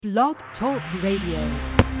Blog Talk Radio.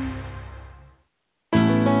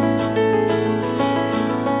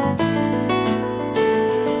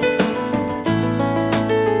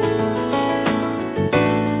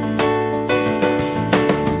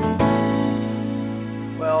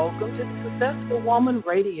 Welcome to the Successful Woman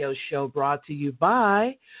Radio Show, brought to you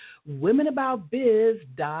by Women About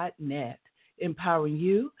Biz.net, empowering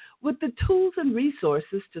you with the tools and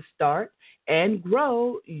resources to start and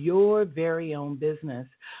grow your very own business.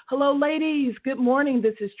 Hello, ladies. Good morning.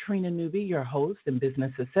 This is Trina Newby, your host and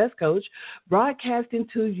business success coach, broadcasting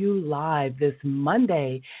to you live this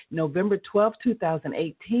Monday, November 12,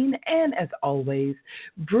 2018, and as always,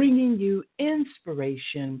 bringing you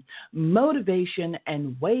inspiration, motivation,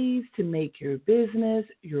 and ways to make your business,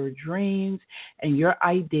 your dreams, and your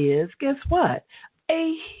ideas, guess what?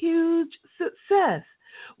 A huge success.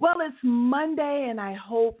 Well, it's Monday, and I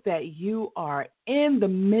hope that you are in the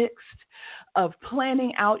midst of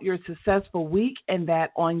planning out your successful week, and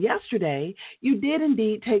that on yesterday, you did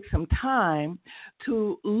indeed take some time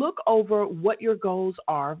to look over what your goals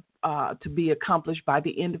are to be accomplished by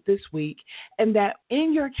the end of this week, and that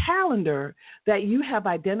in your calendar that you have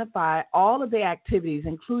identified all of the activities,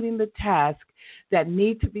 including the tasks that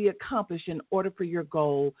need to be accomplished in order for your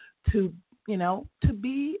goal to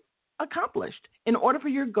be accomplished, in order for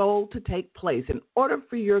your goal to take place, in order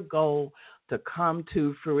for your goal to come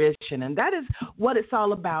to fruition. And that is what it's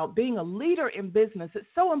all about. Being a leader in business, it's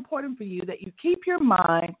so important for you that you keep your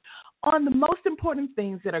mind on the most important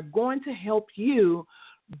things that are going to help you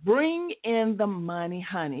bring in the money,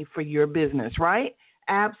 honey, for your business, right?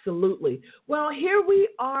 Absolutely. Well, here we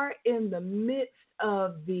are in the midst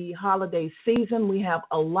of the holiday season. We have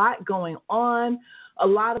a lot going on. A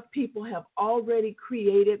lot of people have already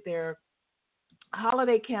created their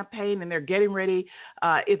holiday campaign, and they're getting ready.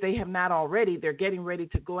 If they have not already, they're getting ready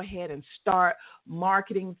to go ahead and start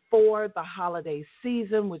marketing for the holiday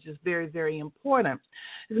season, which is very, very important.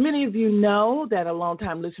 As many of you know that are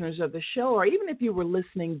longtime listeners of the show, or even if you were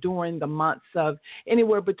listening during the months of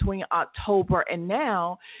anywhere between October and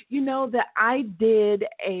now, you know that I did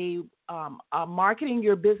a Marketing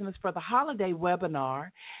Your Business for the Holiday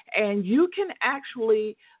webinar, and you can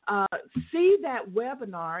actually see that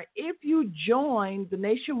webinar if you join the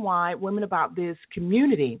nationwide Women About Biz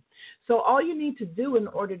community. So all you need to do in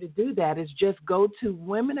order to do that is just go to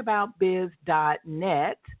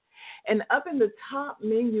womenaboutbiz.net, and up in the top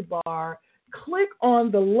menu bar, click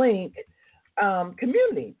on the link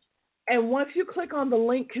community. And once you click on the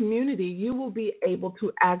link community, you will be able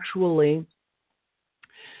to actually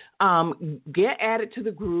get added to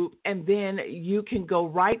the group, and then you can go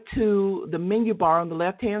right to the menu bar on the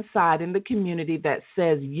left-hand side in the community that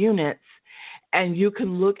says units, and you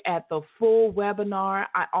can look at the full webinar.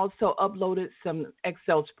 I also uploaded some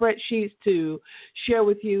Excel spreadsheets to share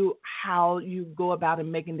with you how you go about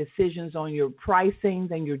in making decisions on your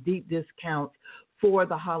pricings and your deep discounts for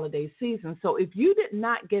the holiday season. So if you did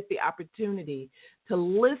not get the opportunity to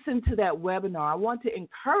listen to that webinar, I want to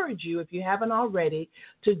encourage you, if you haven't already,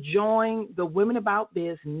 to join the Women About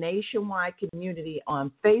Biz nationwide community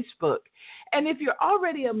on Facebook. And if you're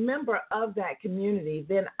already a member of that community,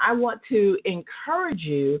 then I want to encourage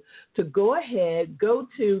you to go ahead, go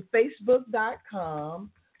to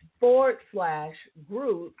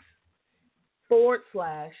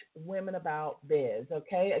facebook.com/groups/Women About Biz,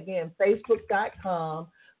 okay? Again,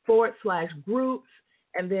 facebook.com/groups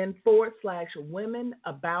and then /Women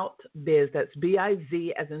About Biz. That's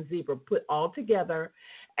B-I-Z as in zebra, put all together.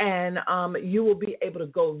 And you will be able to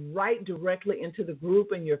go right directly into the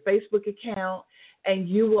group in your Facebook account, and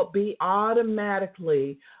you will be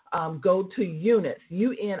automatically go to units,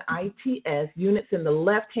 UNITS, units in the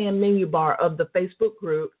left-hand menu bar of the Facebook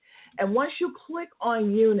group. And once you click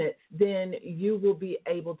on units, then you will be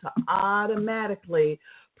able to automatically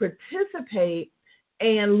participate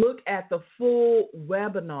and look at the full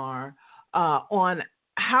webinar on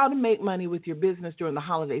how to make money with your business during the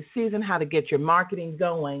holiday season, how to get your marketing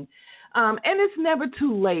going. And it's never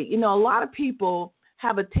too late. You know, a lot of people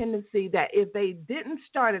have a tendency that if they didn't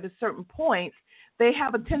start at a certain point, they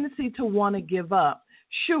have a tendency to want to give up.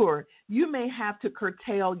 Sure, you may have to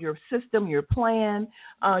curtail your system, your plan.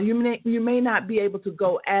 You may not be able to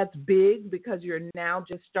go as big because you're now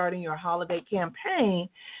just starting your holiday campaign.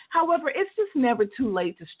 However, it's just never too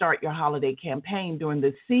late to start your holiday campaign during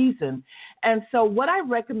this season. And so what I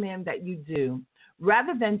recommend that you do,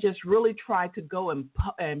 rather than just really try to go and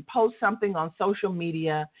post something on social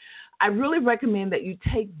media, I really recommend that you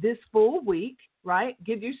take this full week, right?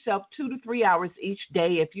 Give yourself 2 to 3 hours each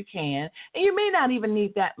day if you can. And you may not even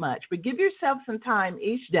need that much, but give yourself some time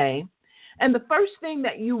each day And the first thing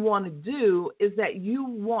that you want to do is that you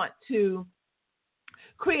want to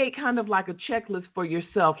create kind of like a checklist for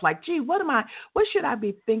yourself. Like, gee, what should I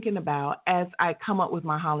be thinking about as I come up with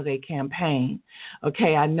my holiday campaign?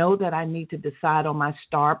 Okay, I know that I need to decide on my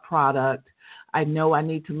star product. I know I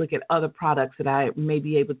need to look at other products that I may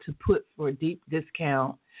be able to put for a deep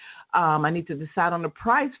discount. I need to decide on the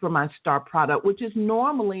price for my star product, which is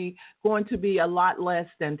normally going to be a lot less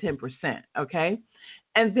than 10%, okay?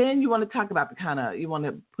 And then you want to talk about you want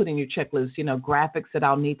to put in your checklist, graphics that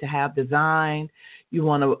I'll need to have designed. You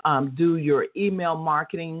want to do your email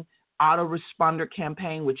marketing autoresponder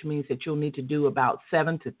campaign, which means that you'll need to do about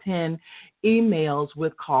 7 to 10 emails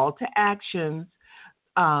with call to actions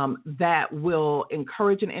that will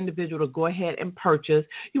encourage an individual to go ahead and purchase.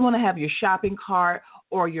 You want to have your shopping cart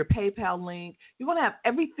or your PayPal link. You want to have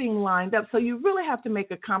everything lined up. So you really have to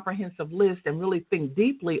make a comprehensive list and really think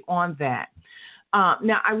deeply on that.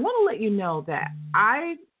 Now, I want to let you know that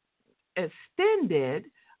I extended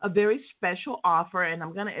a very special offer, and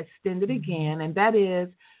I'm going to extend it again, and that is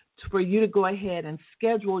for you to go ahead and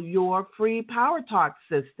schedule your free Power Talk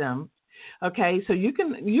system. Okay, so you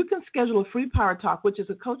can schedule a free Power Talk, which is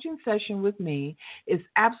a coaching session with me. It's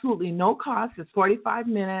absolutely no cost. It's 45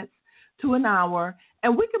 minutes to an hour,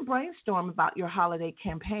 and we can brainstorm about your holiday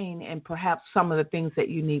campaign and perhaps some of the things that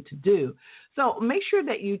you need to do. So make sure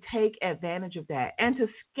that you take advantage of that. And to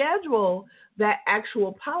schedule that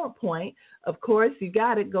actual PowerPoint, of course, you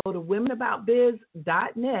got to go to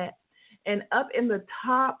womenaboutbiz.net, and up in the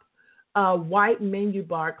top white menu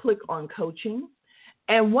bar, click on coaching.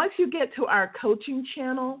 And once you get to our coaching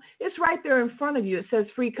channel, it's right there in front of you. It says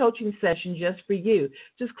free coaching session just for you.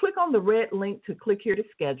 Just click on the red link to click here to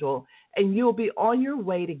schedule, and you'll be on your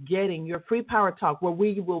way to getting your free Power Talk, where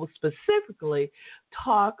we will specifically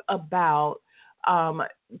talk about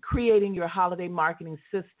creating your holiday marketing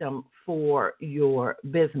system for your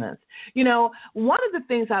business. One of the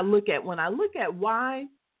things I look at when I look at why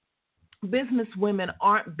business women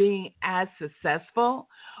aren't being as successful,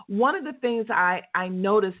 one of the things I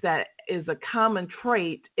notice that is a common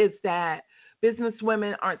trait is that business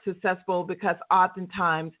women aren't successful because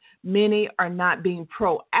oftentimes many are not being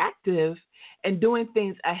proactive and doing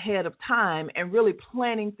things ahead of time and really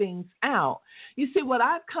planning things out. You see, what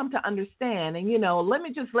I've come to understand, and, let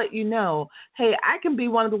me just let you know, hey, I can be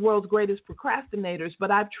one of the world's greatest procrastinators,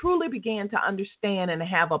 but I've truly began to understand and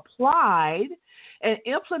have applied and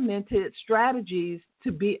implemented strategies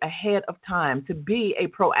to be ahead of time, to be a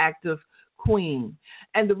proactive queen.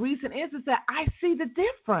 And the reason is that I see the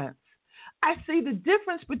difference. I see the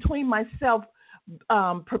difference between myself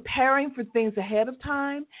preparing for things ahead of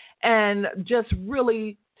time and just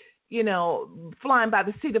really, flying by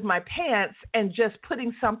the seat of my pants and just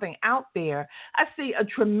putting something out there. I see a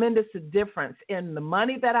tremendous difference in the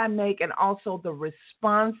money that I make and also the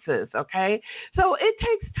responses, okay? So it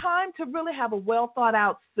takes time to really have a well thought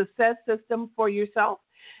out success system for yourself.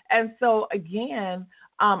 And so, again,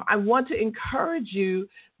 I want to encourage you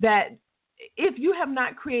that if you have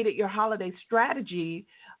not created your holiday strategy,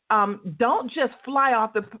 don't just fly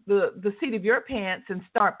off the seat of your pants and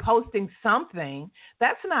start posting something.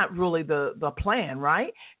 That's not really the plan,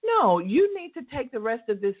 right? No, you need to take the rest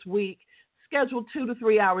of this week, schedule 2 to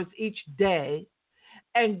 3 hours each day,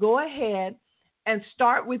 and go ahead and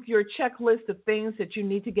start with your checklist of things that you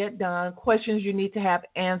need to get done, questions you need to have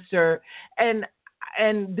answered, and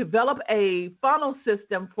develop a funnel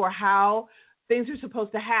system for how things are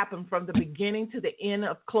supposed to happen from the beginning to the end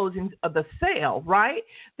of closing of the sale, right?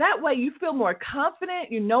 That way you feel more confident,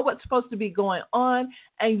 you know what's supposed to be going on,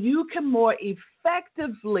 and you can more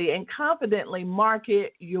effectively and confidently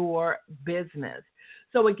market your business.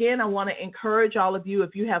 So again, I want to encourage all of you,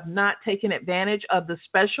 if you have not taken advantage of the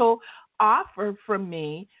special offer from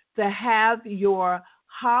me, to have your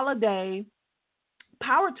holiday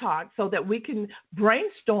Power Talk so that we can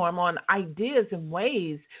brainstorm on ideas and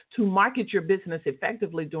ways to market your business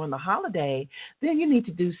effectively during the holiday, then you need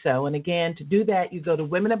to do so. And again, to do that, you go to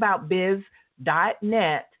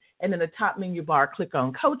womenaboutbiz.net, and in the top menu bar, click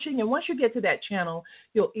on coaching. And once you get to that channel,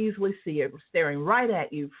 you'll easily see it staring right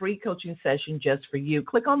at you, free coaching session just for you.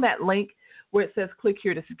 Click on that link where it says click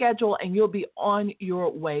here to schedule, and you'll be on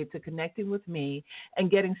your way to connecting with me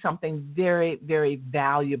and getting something very, very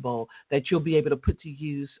valuable that you'll be able to put to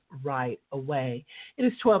use right away. It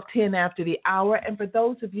is 12:10 after the hour, and for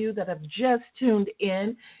those of you that have just tuned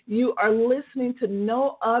in, you are listening to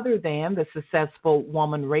no other than the Successful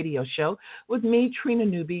Woman Radio Show with me, Trina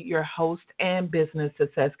Newby, your host and business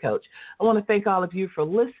success coach. I want to thank all of you for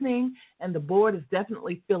listening, and the board is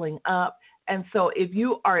definitely filling up And so if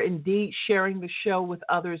you are indeed sharing the show with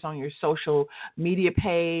others on your social media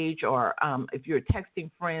page, or if you're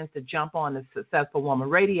texting friends to jump on the Successful Woman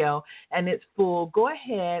Radio and it's full, go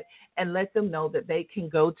ahead and let them know that they can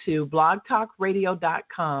go to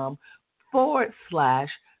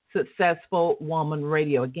blogtalkradio.com/Successful Woman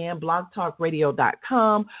Radio. Again,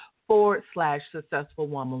 blogtalkradio.com/Successful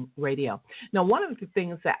Woman Radio. Now, one of the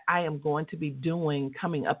things that I am going to be doing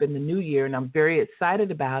coming up in the new year, and I'm very excited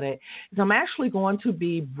about it, is I'm actually going to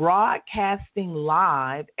be broadcasting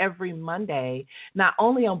live every Monday, not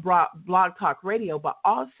only on Blog Talk Radio, but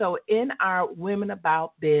also in our Women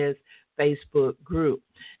About Biz Facebook group.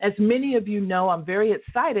 As many of you know, I'm very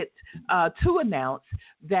excited to announce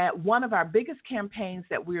that one of our biggest campaigns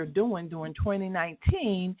that we are doing during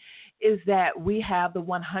 2019 is that we have the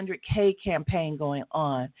 100K campaign going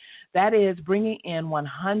on. That is bringing in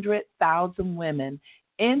 100,000 women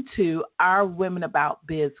into our Women About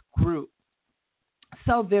Biz group.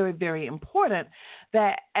 So very, very important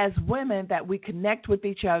that as women that we connect with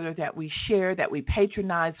each other, that we share, that we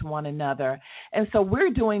patronize one another. And so we're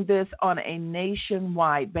doing this on a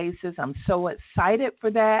nationwide basis. I'm so excited for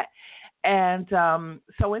that. And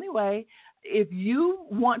so anyway, if you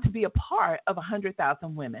want to be a part of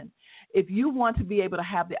 100,000 women, if you want to be able to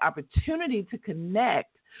have the opportunity to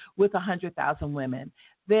connect with 100,000 women,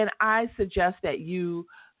 then I suggest that you,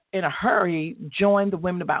 in a hurry, join the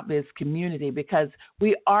Women About Biz community, because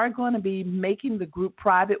we are going to be making the group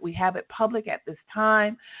private. We have it public at this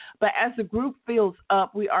time, but as the group fills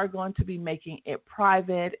up, we are going to be making it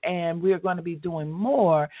private, and we are going to be doing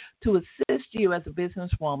more to assist you as a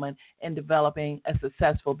businesswoman in developing a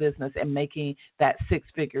successful business and making that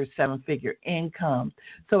 6-figure, 7-figure income.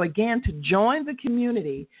 So again, to join the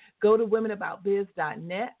community, go to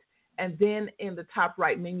womenaboutbiz.net, and then in the top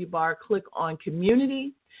right menu bar, click on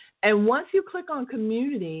community. And once you click on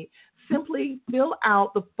community, simply fill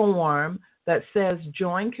out the form that says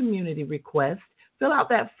join community request. Fill out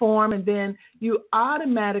that form, and then you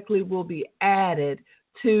automatically will be added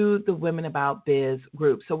to the Women About Biz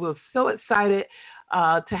group. So we're so excited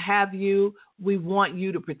to have you. We want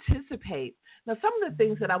you to participate. Now, some of the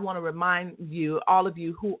things that I want to remind you, all of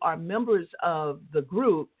you who are members of the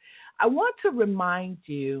group, I want to remind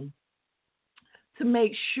you to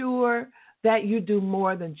make sure that you do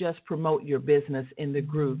more than just promote your business in the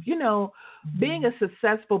group. You know, being a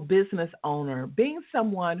successful business owner, being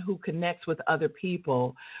someone who connects with other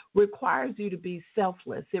people requires you to be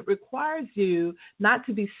selfless. It requires you not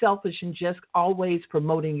to be selfish and just always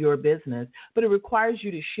promoting your business, but it requires you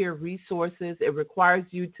to share resources. It requires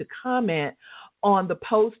you to comment on the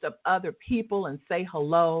post of other people and say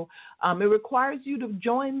hello. It requires you to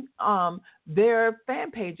join their fan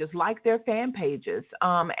pages, like their fan pages,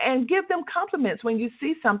 and give them compliments when you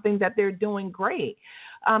see something that they're doing great.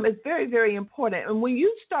 It's very, very important. And when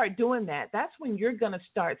you start doing that, that's when you're going to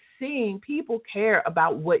start seeing people care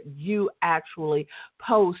about what you actually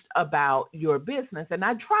post about your business. And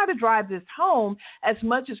I try to drive this home as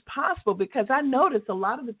much as possible, because I notice a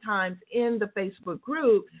lot of the times in the Facebook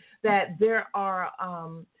group that there are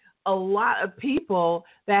a lot of people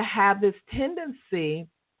that have this tendency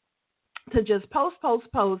to just post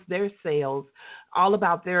their sales, all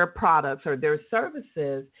about their products or their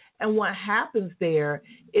services. And what happens there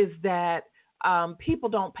is that people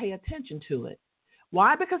don't pay attention to it.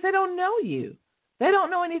 Why? Because they don't know you. They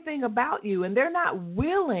don't know anything about you, and they're not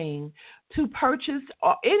willing to purchase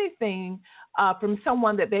or anything from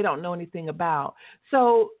someone that they don't know anything about.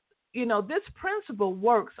 So, you know, this principle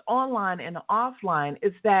works online and offline,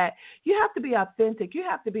 is that you have to be authentic. You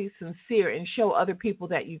have to be sincere and show other people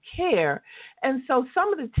that you care. And so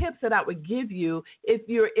some of the tips that I would give you, if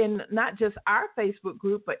you're in not just our Facebook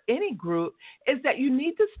group, but any group, is that you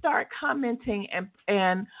need to start commenting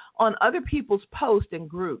and on other people's posts and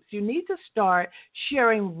groups. You need to start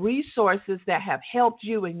sharing resources that have helped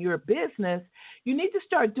you in your business. You need to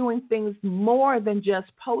start doing things more than just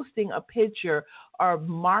posting a picture or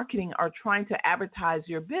marketing or trying to advertise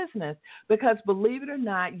your business, because believe it or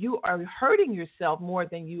not, you are hurting yourself more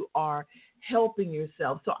than you are helping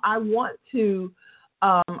yourself. So I want to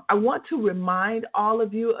remind all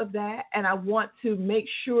of you of that, and I want to make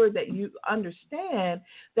sure that you understand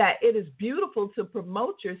that it is beautiful to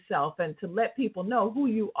promote yourself and to let people know who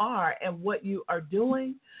you are and what you are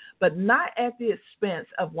doing, but not at the expense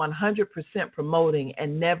of 100% promoting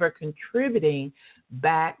and never contributing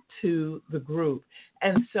back to the group.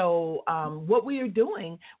 And so what we are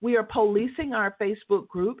doing, we are policing our Facebook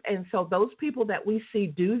group. And so those people that we see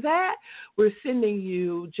do that, we're sending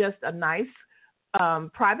you just a nice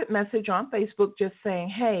private message on Facebook just saying,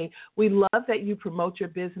 hey, we love that you promote your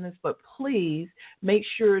business, but please make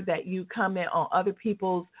sure that you comment on other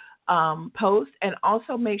people's posts, and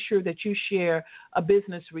also make sure that you share a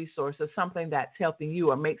business resource or something that's helping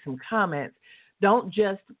you, or make some comments. Don't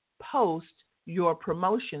just post your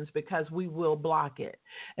promotions, because we will block it.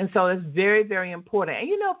 And so it's very, very important. And,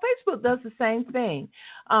 Facebook does the same thing.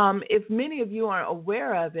 If many of you aren't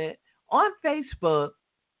aware of it, on Facebook,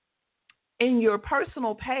 in your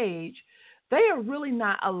personal page, they are really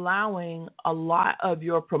not allowing a lot of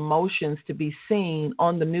your promotions to be seen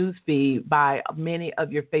on the news feed by many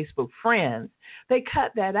of your Facebook friends. They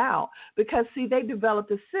cut that out because, see, they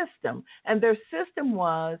developed a system. And their system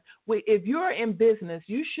was, if you're in business,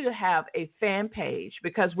 you should have a fan page,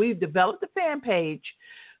 because we've developed a fan page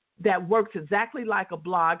that works exactly like a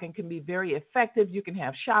blog and can be very effective. You can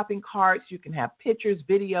have shopping carts, you can have pictures,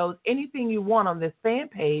 videos, anything you want on this fan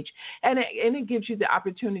page. And it gives you the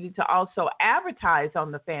opportunity to also advertise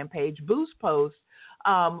on the fan page, boost posts,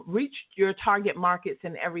 reach your target markets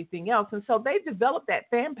and everything else. And so they developed that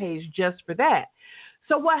fan page just for that.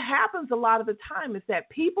 So what happens a lot of the time is that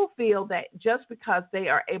people feel that just because they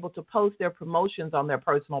are able to post their promotions on their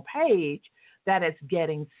personal page, that it's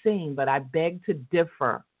getting seen. But I beg to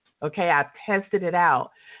differ. Okay, I've tested it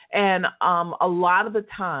out. And a lot of the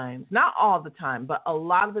times, not all the time, but a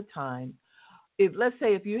lot of the time, let's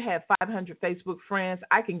say if you have 500 Facebook friends,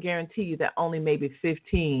 I can guarantee you that only maybe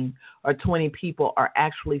 15 or 20 people are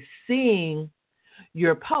actually seeing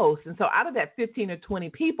your post. And so out of that 15 or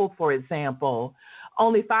 20 people, for example,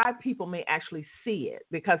 only 5 people may actually see it,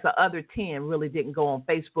 because the other 10 really didn't go on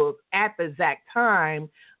Facebook at the exact time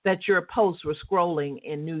that your posts were scrolling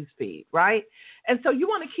in newsfeed, right? And so you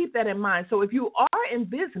want to keep that in mind. So if you are in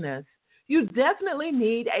business, you definitely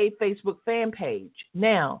need a Facebook fan page.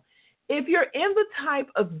 Now, if you're in the type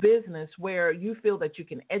of business where you feel that you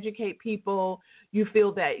can educate people, you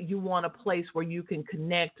feel that you want a place where you can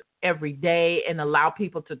connect every day and allow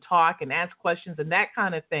people to talk and ask questions and that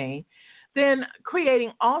kind of thing, then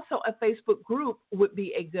creating also a Facebook group would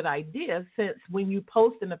be a good idea, since when you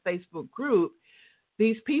post in a Facebook group,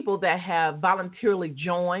 these people that have voluntarily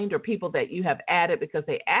joined, or people that you have added because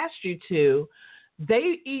they asked you to,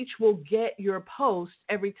 they each will get your post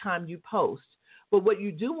every time you post. But what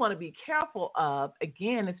you do want to be careful of,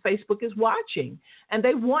 again, is Facebook is watching, and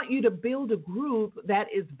they want you to build a group that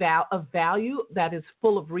is of value, that is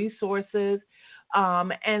full of resources.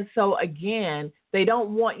 And so, again, they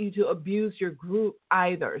don't want you to abuse your group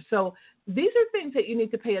either. So these are things that you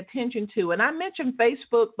need to pay attention to. And I mentioned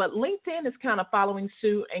Facebook, but LinkedIn is kind of following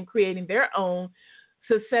suit and creating their own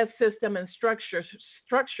success system and structure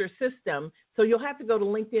system. So you'll have to go to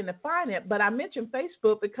LinkedIn to find it. But I mentioned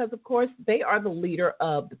Facebook because, of course, they are the leader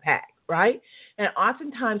of the pack, right? And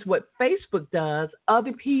oftentimes what Facebook does,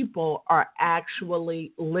 other people are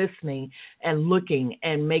actually listening and looking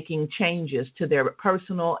and making changes to their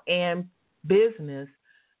personal and business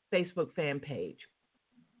Facebook fan page.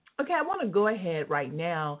 Okay, I want to go ahead right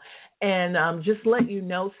now and just let you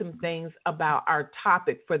know some things about our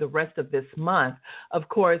topic for the rest of this month. Of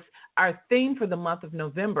course, our theme for the month of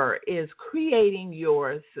November is creating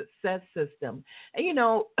your success system. And,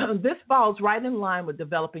 this falls right in line with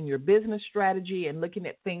developing your business strategy and looking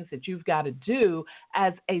at things that you've got to do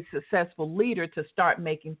as a successful leader to start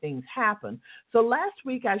making things happen. So last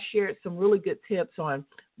week, I shared some really good tips on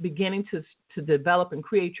beginning to develop and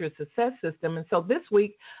create your success system. And so this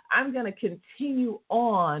week, I'm going to continue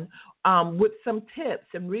on with some tips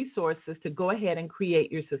and resources to go ahead and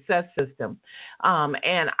create your success system.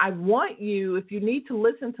 And I want you, if you need to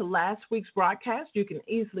listen to last week's broadcast, you can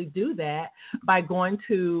easily do that by going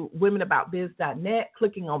to womenaboutbiz.net,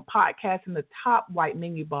 clicking on podcast in the top right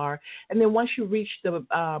menu bar. And then once you reach the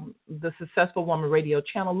Successful Woman Radio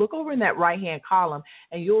channel, look over in that right-hand column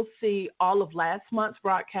and you'll see all of last month's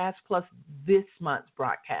broadcast plus this month's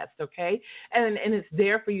broadcast, okay? And it's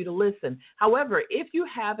there for you to listen. However, if you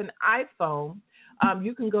have an iPhone,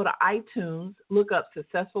 you can go to iTunes, look up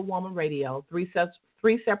Successful Woman Radio, three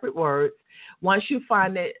separate words. Once you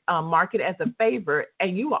find it, mark it as a favorite,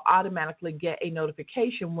 and you will automatically get a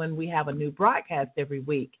notification when we have a new broadcast every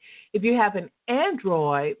week. If you have an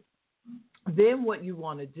Android, then what you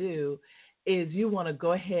want to do is you want to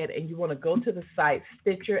go ahead and you want to go to the site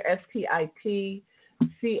Stitcher, STITCHER,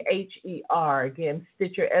 again,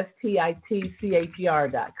 Stitcher,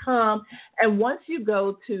 STITCHER.com. And once you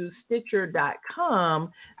go to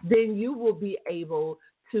Stitcher.com, then you will be able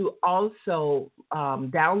to also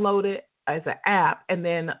download it as an app, and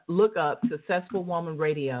then look up Successful Woman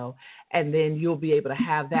Radio, and then you'll be able to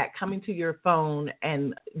have that coming to your phone,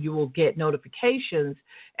 and you will get notifications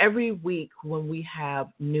every week when we have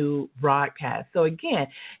new broadcasts. So again,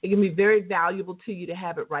 it can be very valuable to you to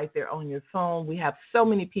have it right there on your phone. We have so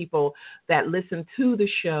many people that listen to the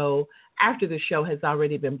show after the show has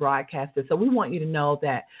already been broadcasted. So we want you to know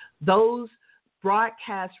that those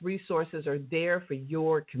broadcast resources are there for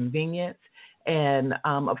your convenience. And,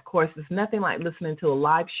 of course, it's nothing like listening to a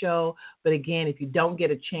live show. But, again, if you don't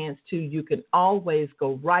get a chance to, you can always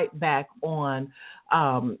go right back on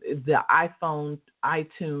the iPhone,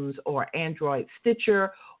 iTunes, or Android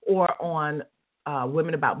Stitcher, or on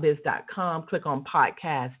womenaboutbiz.com. Click on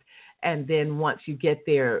podcast. And then once you get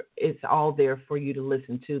there, it's all there for you to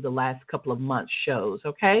listen to the last couple of months' shows,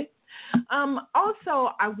 okay?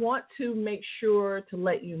 Also, I want to make sure to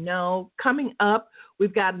let you know, coming up,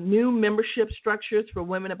 we've got new membership structures for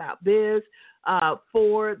Women About Biz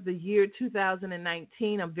for the year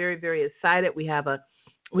 2019. I'm very, very excited. We have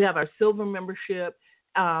our silver membership,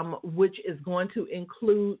 which is going to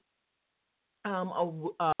include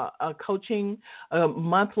a coaching,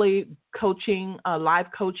 monthly coaching, live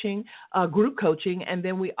coaching, group coaching, and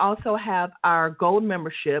then we also have our gold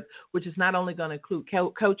membership, which is not only going to include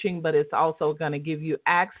coaching, but it's also going to give you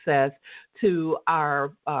access to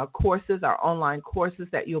our courses, our online courses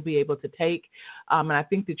that you'll be able to take, and I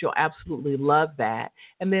think that you'll absolutely love that.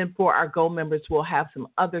 And then for our gold members, we'll have some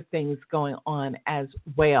other things going on as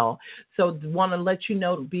well. So want to let you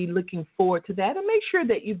know, be looking forward to that, and make sure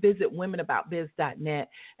that you visit womenaboutbiz.net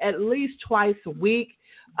at least twice a week,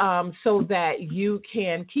 so that you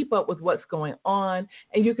can keep up with what's going on,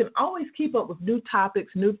 and you can always keep up with new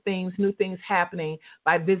topics, new things happening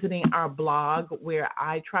by visiting our blog, where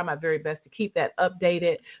I try my very best to keep that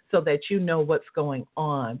updated so that you know what's going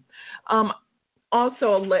on.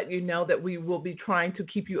 Also, I'll let you know that we will be trying to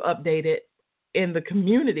keep you updated in the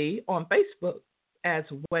community on Facebook as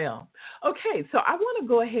well. Okay, so I want to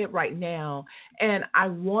go ahead right now, and I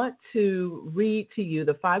want to read to you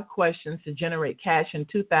the 5 questions to generate cash in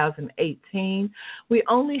 2018. We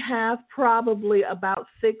only have probably about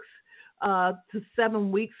 6 to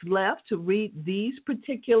 7 weeks left to read these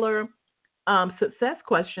particular success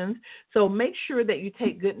questions. So make sure that you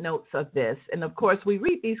take good notes of this. And of course, we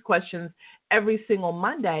read these questions every single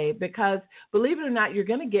Monday because, believe it or not, you're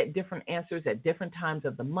going to get different answers at different times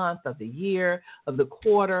of the month, of the year, of the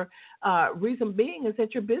quarter. Reason being is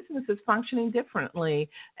that your business is functioning differently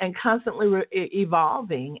and constantly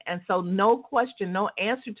evolving. And so no question, no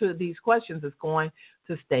answer to these questions is going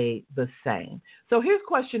to stay the same. So here's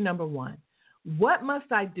question number 1. What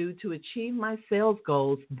must I do to achieve my sales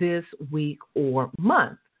goals this week or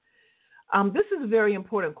month? This is a very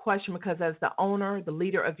important question because as the owner, the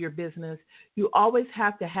leader of your business, you always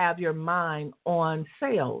have to have your mind on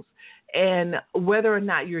sales and whether or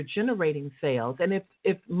not you're generating sales. And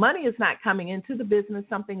if money is not coming into the business,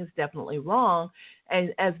 something is definitely wrong.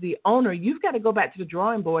 And as the owner, you've got to go back to the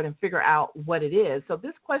drawing board and figure out what it is. So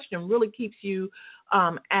this question really keeps you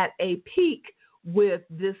at a peak with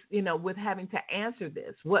this, with having to answer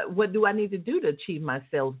this. What do I need to do to achieve my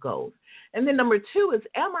sales goals? And then number 2 is,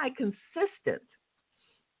 am I consistent?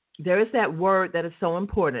 There is that word that is so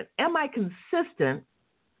important. Am I consistent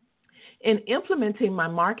in implementing my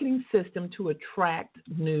marketing system to attract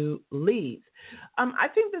new leads? I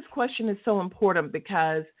think this question is so important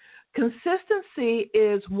because consistency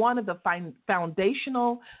is one of the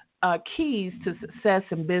foundational keys to success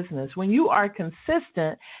in business. When you are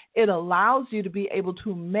consistent, it allows you to be able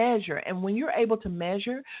to measure. And when you're able to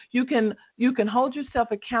measure, you can hold yourself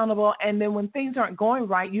accountable. And then when things aren't going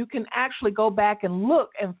right, you can actually go back and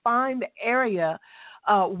look and find the area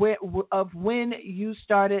when you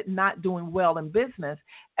started not doing well in business.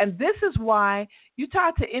 And this is why you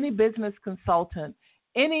talk to any business consultant,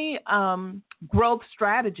 any growth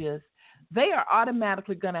strategist, they are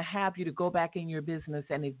automatically going to have you to go back in your business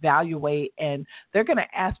and evaluate, and they're going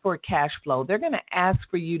to ask for cash flow. They're going to ask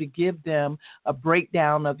for you to give them a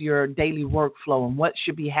breakdown of your daily workflow and what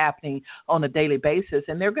should be happening on a daily basis.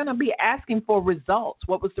 And they're going to be asking for results.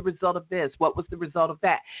 What was the result of this? What was the result of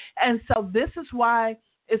that? And so this is why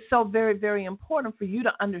it's so very, very important for you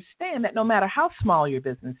to understand that no matter how small your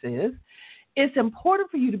business is, it's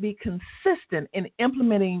important for you to be consistent in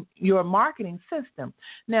implementing your marketing system.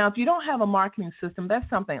 Now, if you don't have a marketing system, that's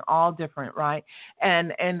something all different, right?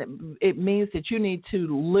 And it means that you need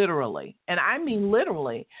to literally, and I mean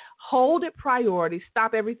literally, hold it priority,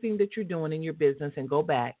 stop everything that you're doing in your business and go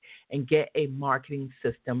back and get a marketing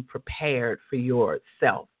system prepared for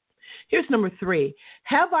yourself. Here's number 3.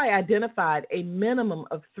 Have I identified a minimum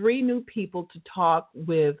of 3 new people to talk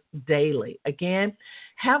with daily? Again,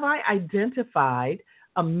 have I identified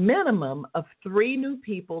a minimum of 3 new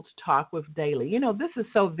people to talk with daily? You know, this is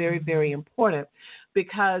so very, very important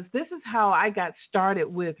because this is how I got started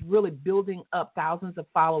with really building up thousands of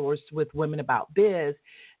followers with Women About Biz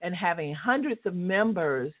and having hundreds of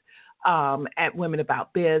members at Women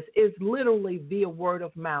About Biz is literally via word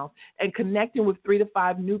of mouth and connecting with 3 to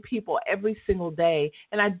 5 new people every single day.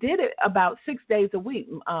 And I did it about 6 days a week.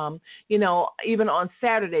 You know, even on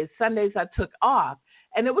Saturdays, Sundays I took off.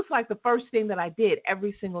 And it was like the first thing that I did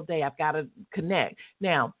every single day. I've got to connect.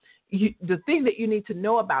 Now, the thing that you need to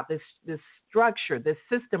know about this structure, this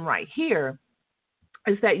system right here,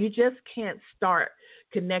 is that you just can't start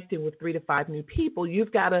connecting with 3 to 5 new people.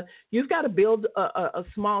 You've got to build a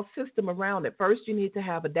small system around it. First, you need to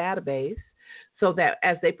have a database so that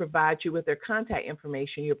as they provide you with their contact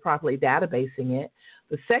information, you're properly databasing it.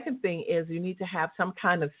 The second thing is you need to have some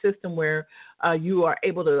kind of system where you are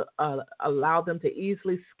able to allow them to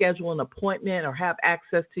easily schedule an appointment or have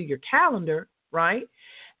access to your calendar, right?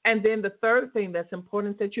 And then the third thing that's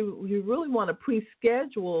important is that you really want to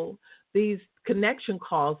pre-schedule these connection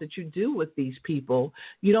calls that you do with these people.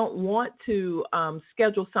 You don't want to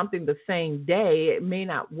schedule something the same day. It may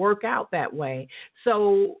not work out that way.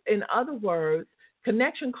 So in other words,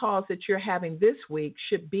 connection calls that you're having this week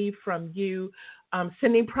should be from you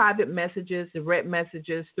sending private messages, direct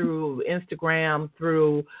messages through Instagram,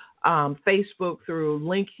 through Facebook, through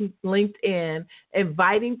LinkedIn,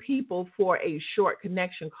 inviting people for a short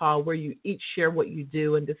connection call where you each share what you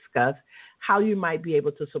do and discuss how you might be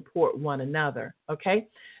able to support one another, okay?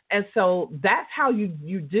 And so that's how you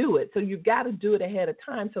do it. So you've got to do it ahead of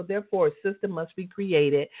time. So therefore, a system must be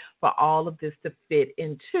created for all of this to fit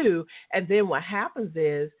into. And then what happens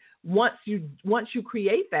is once you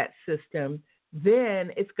create that system,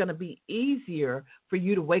 then it's going to be easier for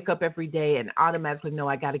you to wake up every day and automatically know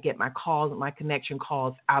I got to get my calls, my connection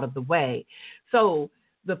calls out of the way. So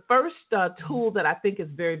the first tool that I think is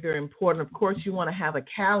very, very important, of course, you want to have a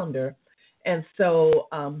calendar. And so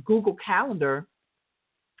Google Calendar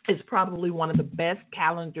is probably one of the best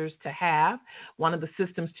calendars to have, one of the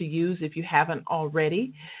systems to use if you haven't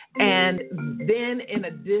already. And then in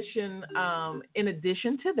addition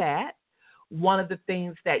to that, one of the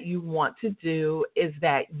things that you want to do is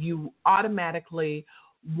that you automatically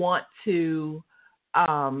want to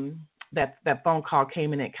that phone call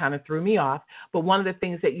came in, it kind of threw me off. But one of the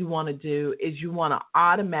things that you want to do is you want to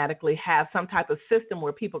automatically have some type of system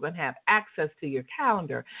where people can have access to your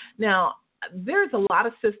calendar. Now, there's a lot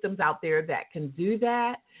of systems out there that can do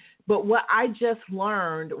that. But what I just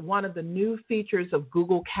learned, one of the new features of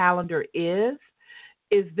Google Calendar is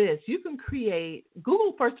this. You can create,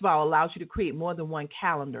 Google, first of all, allows you to create more than one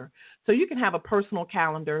calendar. So you can have a personal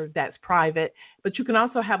calendar that's private, but you can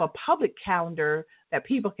also have a public calendar that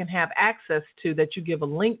people can have access to that you give a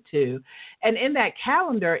link to. And in that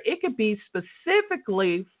calendar, it could be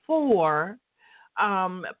specifically for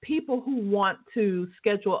people who want to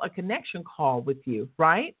schedule a connection call with you,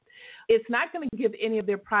 right? It's not going to give any of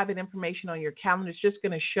their private information on your calendar. It's just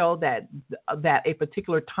going to show that a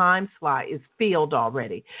particular time slot is filled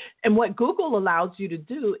already. And what Google allows you to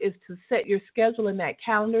do is to set your schedule in that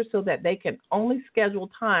calendar so that they can only schedule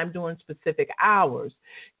time during specific hours.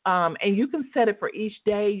 And you can set it for each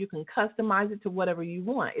day. You can customize it to whatever you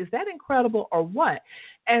want. Is that incredible or what?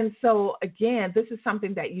 And so, again, this is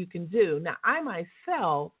something that you can do. Now,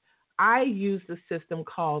 I used a system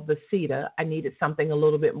called Vacita. I needed something a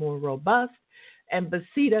little bit more robust, and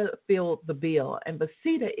Vacita filled the bill. And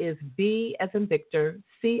Vacita is V as in Victor,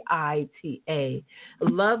 C-I-T-A.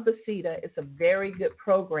 Love Vacita. It's a very good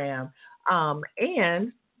program.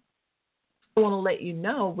 And I want to let you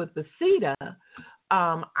know with Vacita,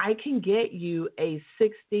 I can get you a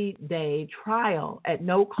 60-day trial at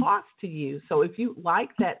no cost to you. So if you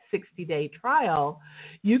like that 60-day trial,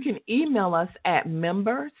 you can email us at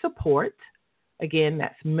membersupport. Again,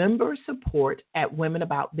 that's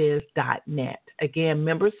membersupport@womenaboutbiz.net. Again,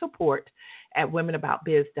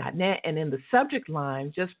 membersupport@womenaboutbiz.net. And in the subject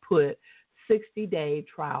line, just put 60-day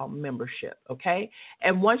trial membership, okay?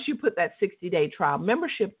 And once you put that 60-day trial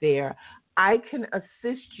membership there, I can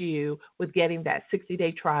assist you with getting that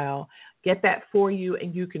 60-day trial, get that for you,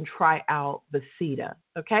 and you can try out Vacita,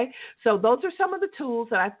 okay? So those are some of the tools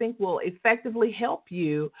that I think will effectively help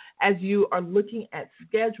you as you are looking at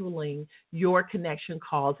scheduling your connection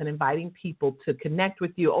calls and inviting people to connect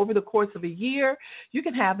with you. Over the course of a year, you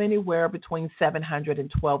can have anywhere between 700 and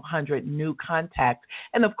 1,200 new contacts.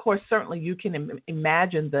 And, of course, certainly you can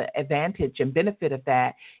imagine the advantage and benefit of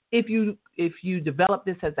that if you develop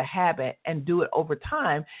this as a habit and do it over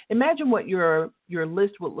time, imagine what your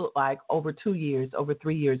list would look like over 2 years, over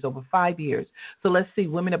 3 years, over 5 years. So let's see,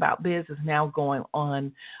 Women About Biz is now going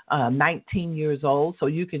on 19 years old. So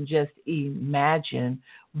you can just imagine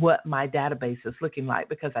what my database is looking like,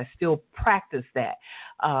 because I still practice that.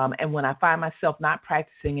 And when I find myself not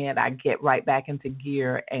practicing it, I get right back into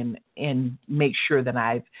gear and make sure that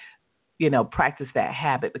I've, practiced that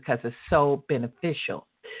habit, because it's so beneficial.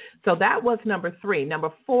 So that was number 3.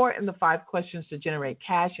 Number 4 in the 5 questions to generate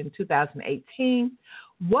cash in 2018.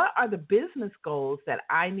 What are the business goals that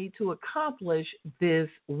I need to accomplish this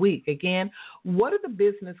week? Again, what are the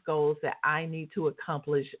business goals that I need to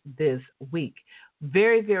accomplish this week?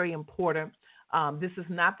 Very, very important. This is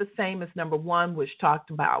not the same as number 1, which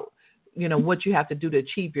talked about, what you have to do to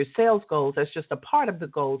achieve your sales goals. That's just a part of the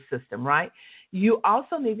goal system, right? You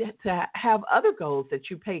also need to have other goals that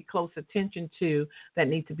you pay close attention to that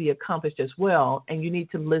need to be accomplished as well, and you need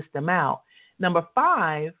to list them out. Number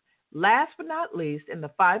 5, last but not least, in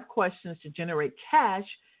the 5 questions to generate cash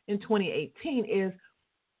in 2018 is,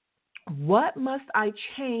 what must I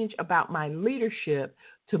change about my leadership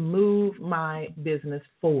to move my business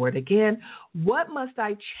forward? Again, what must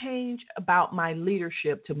I change about my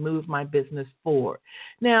leadership to move my business forward?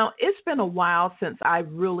 Now, it's been a while since I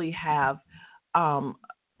really have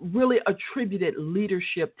really attributed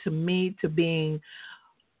leadership to me to being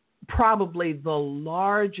probably the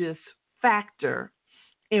largest factor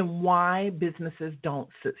in why businesses don't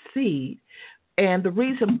succeed. And the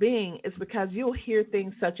reason being is because you'll hear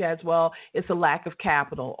things such as, well, it's a lack of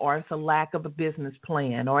capital, or it's a lack of a business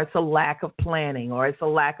plan, or it's a lack of planning, or it's a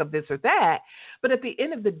lack of this or that. But at the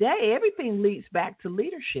end of the day, everything leads back to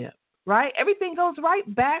leadership, right? Everything goes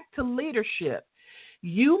right back to leadership.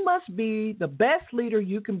 You must be the best leader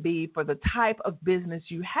you can be for the type of business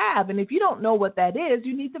you have. And if you don't know what that is,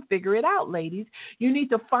 you need to figure it out, ladies. You need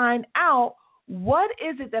to find out, what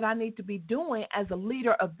is it that I need to be doing as a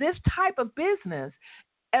leader of this type of business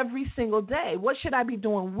every single day? What should I be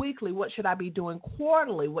doing weekly? What should I be doing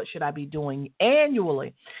quarterly? What should I be doing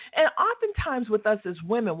annually? And oftentimes with us as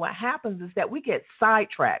women, what happens is that we get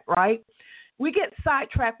sidetracked, right? We get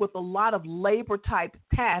sidetracked with a lot of labor type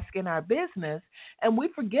tasks in our business, and we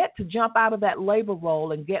forget to jump out of that labor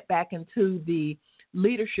role and get back into the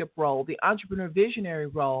leadership role, the entrepreneur visionary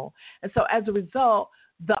role. And so as a result,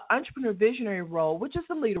 the entrepreneur visionary role, which is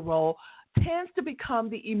the leader role, tends to become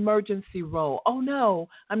the emergency role. Oh no,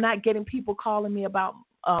 I'm not getting people calling me about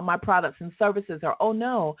my products and services. Or, oh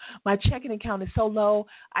no, my checking account is so low,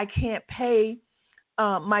 I can't pay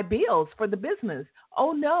my bills for the business.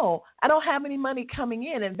 Oh no, I don't have any money coming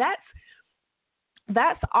in. And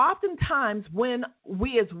that's oftentimes when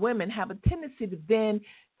we as women have a tendency to then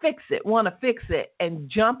want to fix it and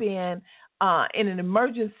jump in an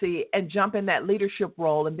emergency and jump in that leadership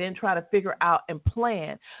role and then try to figure out and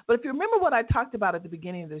plan. But if you remember what I talked about at the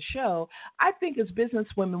beginning of the show, I think as business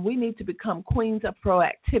women, we need to become queens of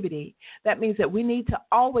proactivity. That means that we need to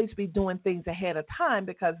always be doing things ahead of time,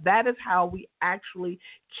 because that is how we actually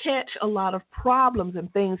catch a lot of problems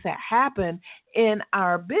and things that happen in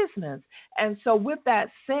our business. And so with that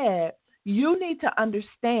said, you need to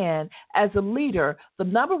understand as a leader, the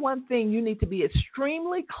number one thing you need to be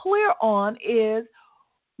extremely clear on is,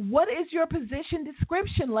 what is your position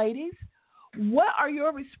description, ladies? What are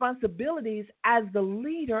your responsibilities as the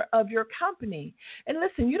leader of your company? And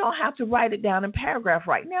listen, you don't have to write it down in paragraph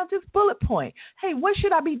right now. Just bullet point. Hey, what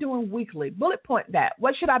should I be doing weekly? Bullet point that.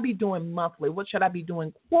 What should I be doing monthly? What should I be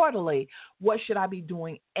doing quarterly? What should I be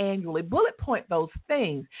doing annually? Bullet point those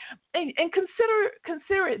things. And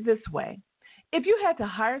consider it this way. If you had to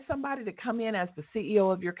hire somebody to come in as the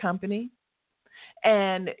CEO of your company,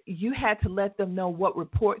 and you had to let them know what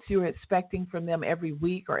reports you're expecting from them every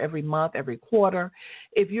week or every month, every quarter,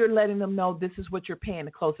 if you're letting them know this is what you're paying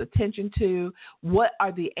close attention to, what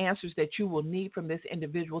are the answers that you will need from this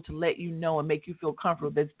individual to let you know and make you feel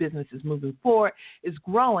comfortable this business is moving forward, is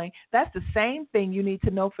growing, that's the same thing you need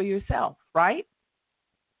to know for yourself, right?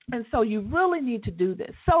 And so you really need to do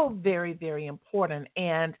this. So very, very important.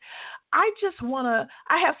 And I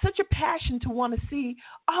have such a passion to want to see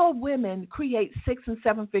all women create 6- and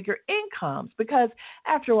 7-figure incomes, because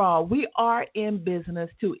after all, we are in business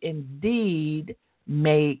to indeed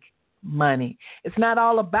make money. It's not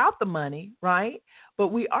all about the money, right? But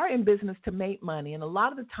we are in business to make money. And a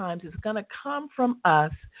lot of the times it's going to come from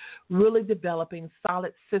us really developing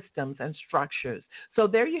solid systems and structures. So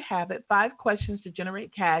there you have it, 5 questions to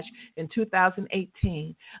generate cash in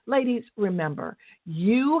 2018. Ladies, remember,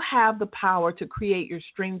 you have the power to create your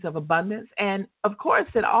streams of abundance. And of course,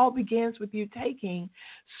 it all begins with you taking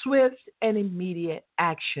swift and immediate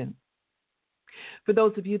action. For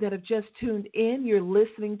those of you that have just tuned in, you're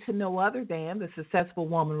listening to no other than the Successful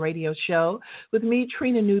Woman Radio Show with me,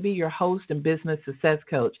 Trina Newby, your host and business success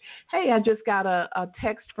coach. Hey, I just got a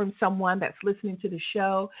text from someone that's listening to the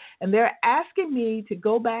show, and they're asking me to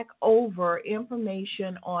go back over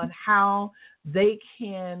information on how they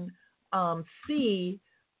can see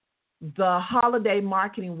the holiday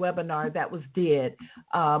marketing webinar that was did.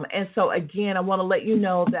 And so, again, I want to let you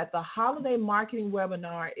know that the holiday marketing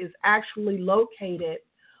webinar is actually located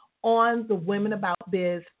on the Women About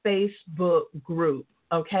Biz Facebook group.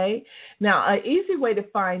 Okay. Now, an easy way to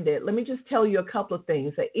find it, let me just tell you a couple of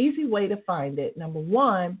things. An easy way to find it, number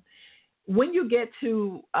one, when you get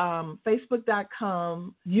to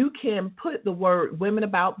Facebook.com, you can put the word Women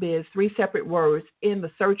About Biz, 3 separate words, in the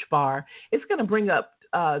search bar. It's going to bring up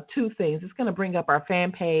 2 things. It's going to bring up our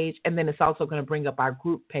fan page, and then it's also going to bring up our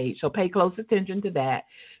group page. So pay close attention to that.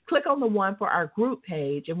 Click on the one for our group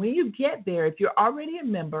page, and when you get there, if you're already a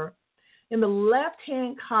member, in the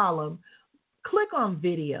left-hand column, click on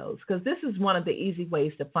videos, because this is one of the easy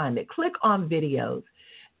ways to find it. Click on videos,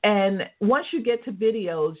 and once you get to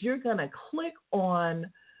videos, you're going to click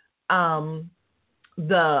on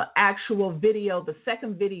the actual video, the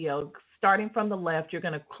second video. Starting from the left, you're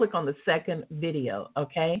going to click on the second video,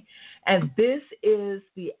 okay? And this is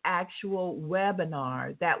the actual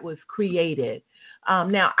webinar that was created.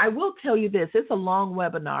 Now, I will tell you this. It's a long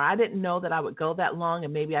webinar. I didn't know that I would go that long,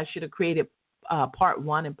 and maybe I should have created part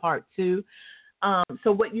 1 and part 2.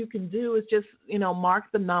 So what you can do is just, mark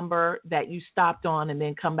the number that you stopped on and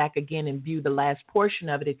then come back again and view the last portion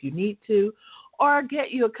of it if you need to. Or get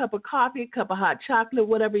you a cup of coffee, a cup of hot chocolate,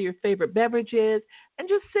 whatever your favorite beverage is, and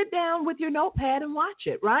just sit down with your notepad and watch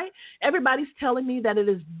it, right? Everybody's telling me that it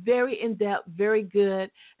is very in-depth, very good,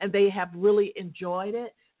 and they have really enjoyed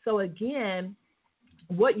it. So, again,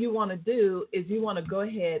 what you want to do is you want to go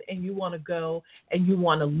ahead and you want to go and you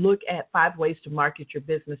want to look at 5 ways to market your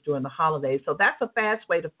business during the holidays. So that's a fast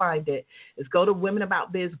way to find it, is go to Women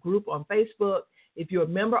About Biz group on Facebook. If you're a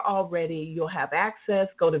member already, you'll have access.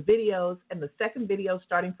 Go to videos, and the second video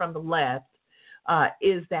starting from the left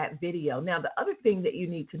is that video. Now, the other thing that you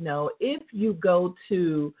need to know, if you go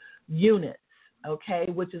to units, okay,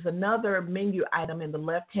 which is another menu item in the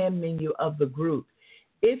left-hand menu of the group,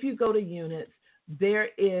 if you go to units, there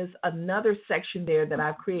is another section there that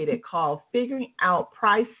I've created called Figuring Out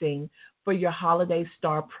Pricing for Your Holiday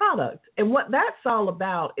Star Product. And what that's all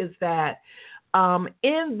about is that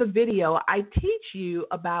in the video, I teach you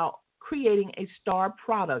about creating a star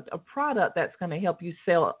product, a product that's going to help you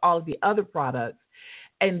sell all of the other products.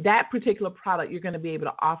 And that particular product you're going to be able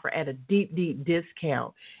to offer at a deep, deep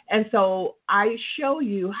discount. And so I show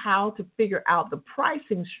you how to figure out the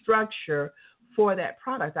pricing structure for that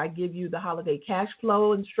product. I give you the holiday cash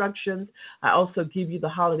flow instructions. I also give you the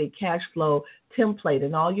holiday cash flow template.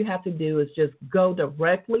 And all you have to do is just go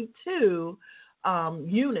directly to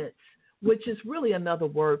units, which is really another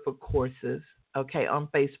word for courses, okay, on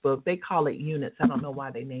Facebook. They call it units. I don't know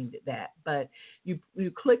why they named it that. But you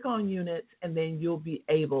click on units, and then you'll be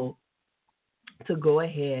able to go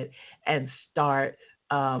ahead and start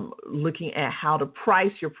looking at how to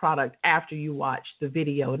price your product after you watch the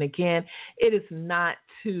video. And again, it is not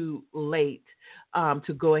too late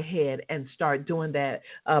to go ahead and start doing that.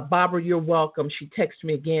 Barbara, you're welcome. She texted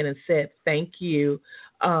me again and said, thank you.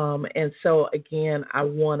 And so, again, I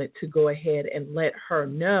wanted to go ahead and let her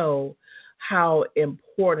know how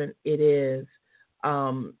important it is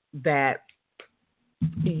that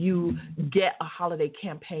you get a holiday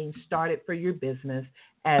campaign started for your business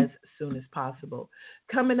as soon as possible.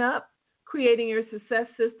 Coming up, Creating Your Success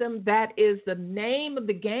System. That is the name of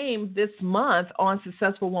the game this month on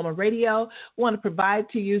Successful Woman Radio. I want to provide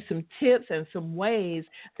to you some tips and some ways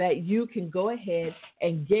that you can go ahead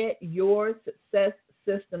and get your success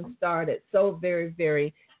system started. So very,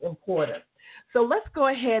 very important. So let's go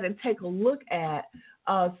ahead and take a look at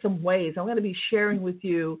some ways. I'm going to be sharing with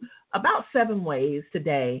you about 7 ways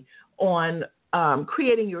today on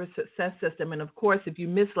creating your success system. And of course, if you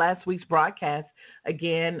missed last week's broadcast,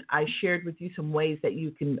 again, I shared with you some ways that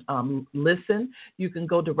you can listen. You can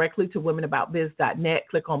go directly to womenaboutbiz.net,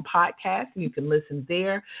 click on podcast, and you can listen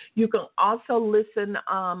there. You can also listen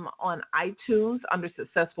on iTunes under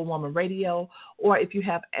Successful Woman Radio, or if you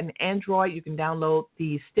have an Android, you can download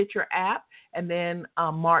the Stitcher app and then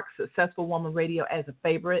mark Successful Woman Radio as a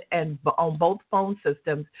favorite. And on both phone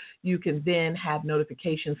systems, you can then have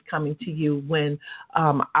notifications coming to you when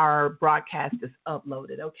our broadcast is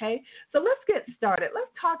uploaded, okay? So let's get started.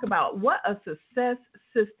 Let's talk about what a success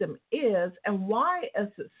system is and why a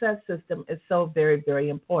success system is so very, very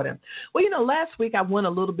important. Well, last week I went a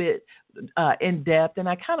little bit in depth, and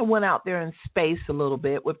I kind of went out there in space a little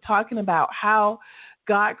bit with talking about how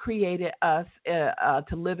God created us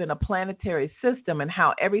to live in a planetary system and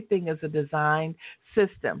how everything is a designed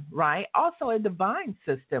system, right? Also a divine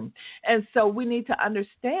system. And so we need to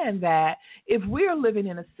understand that if we're living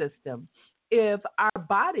in a system, if our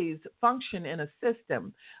bodies function in a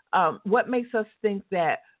system, what makes us think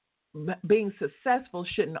that being successful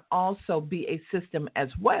shouldn't also be a system as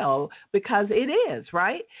well, because it is,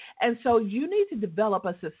 right? And so you need to develop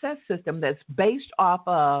a success system that's based off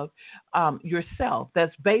of yourself,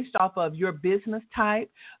 that's based off of your business type,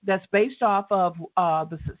 that's based off of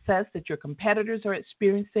the success that your competitors are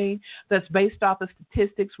experiencing, that's based off of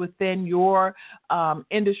statistics within your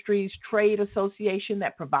industry's trade association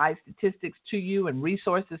that provides statistics to you and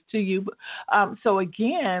resources to you. So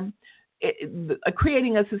again,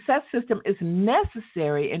 creating a success system is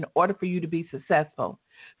necessary in order for you to be successful.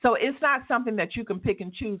 So it's not something that you can pick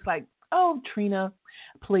and choose like, oh, Trina,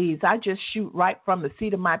 please, I just shoot right from the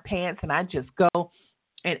seat of my pants and I just go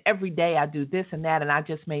and every day I do this and that and I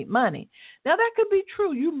just made money. Now, that could be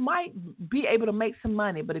true. You might be able to make some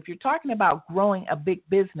money, but if you're talking about growing a big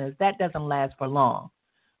business, that doesn't last for long.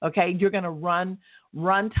 Okay, you're going to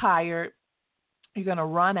run tired, you're going to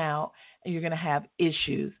run out, and you're going to have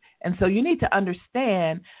issues. And so you need to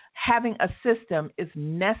understand having a system is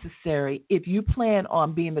necessary if you plan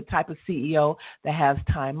on being the type of CEO that has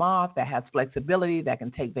time off, that has flexibility, that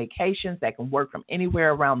can take vacations, that can work from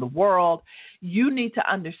anywhere around the world. You need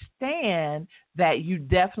to understand that you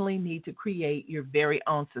definitely need to create your very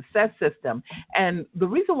own success system. And the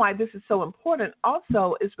reason why this is so important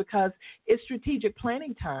also is because it's strategic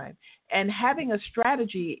planning time. And having a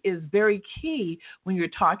strategy is very key when you're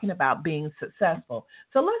talking about being successful.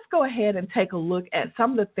 So let's go ahead and take a look at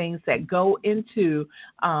some of the things that go into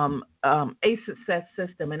a success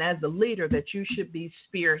system and as the leader that you should be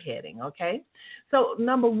spearheading, okay? So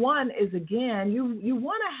number one is, again, you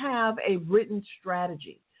want to have a written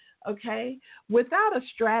strategy, okay? Without a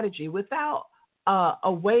strategy, without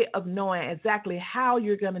a way of knowing exactly how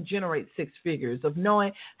you're going to generate six figures, of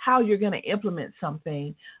knowing how you're going to implement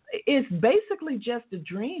something, it's basically just a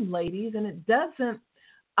dream, ladies, and it doesn't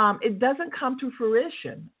come to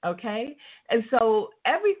fruition, okay? And so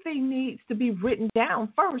everything needs to be written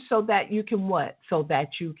down first so that you can what? So that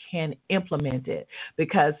you can implement it,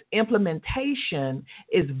 because implementation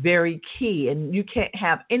is very key, and you can't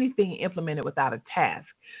have anything implemented without a task.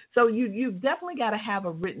 So you've definitely got to have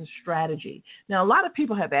a written strategy. Now, a lot of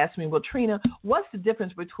people have asked me, well, Trina, what's the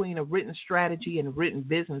difference between a written strategy and a written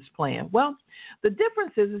business plan? Well, the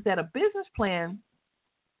difference is that a business plan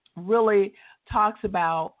really talks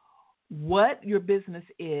about what your business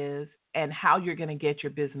is and how you're going to get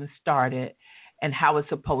your business started and how it's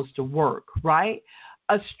supposed to work, right?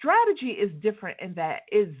 A strategy is different in that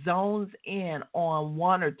it zones in on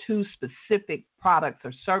one or two specific products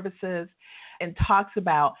or services and talks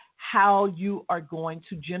about how you are going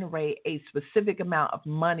to generate a specific amount of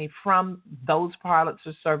money from those products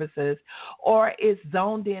or services, or it's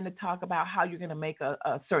zoned in to talk about how you're going to make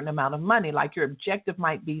a certain amount of money. Like your objective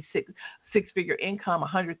might be six-figure income,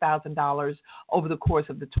 $100,000 over the course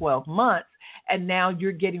of the 12 months. And now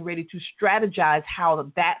you're getting ready to strategize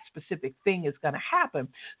how that specific thing is going to happen.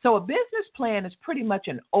 So a business plan is pretty much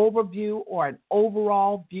an overview or an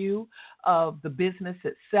overall view of the business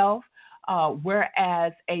itself.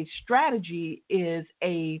 Whereas a strategy is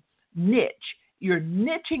a niche. You're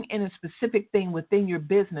niching in a specific thing within your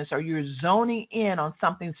business, or you're zoning in on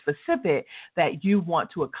something specific that you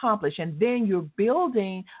want to accomplish. And then you're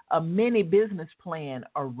building a mini business plan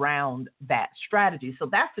around that strategy. So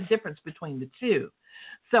that's the difference between the two.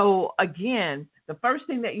 So again, the first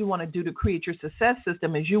thing that you want to do to create your success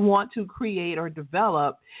system is you want to create or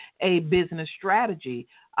develop a business strategy.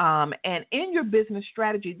 And in your business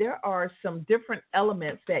strategy, there are some different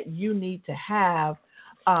elements that you need to have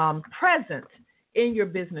present in your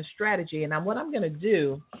business strategy. And what I'm going to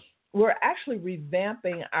do, we're actually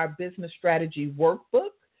revamping our business strategy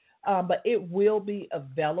workbook. but it will be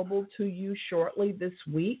available to you shortly this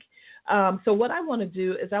week. So what I want to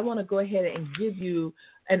do is I want to go ahead and give you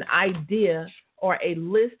an idea or a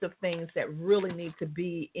list of things that really need to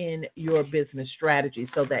be in your business strategy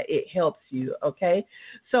so that it helps you, okay?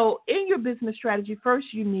 So in your business strategy, first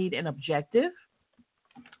you need an objective.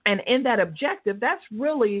 And in that objective, that is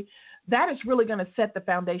really going to set the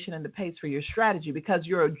foundation and the pace for your strategy, because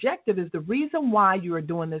your objective is the reason why you are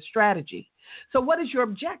doing this strategy. So what is your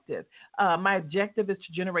objective? My objective is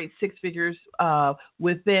to generate six figures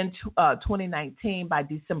within 2019 by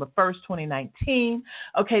December 1st, 2019.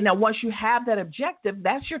 Okay, now once you have that objective,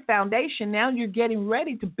 that's your foundation. Now you're getting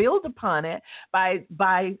ready to build upon it by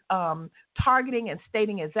targeting and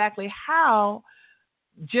stating exactly how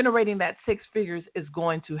generating that six figures is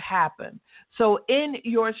going to happen. So in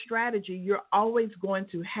your strategy, you're always going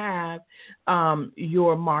to have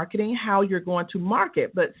your marketing, how you're going to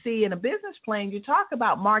market. But see, in a business plan, you talk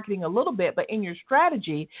about marketing a little bit, but in your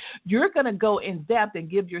strategy, you're going to go in depth and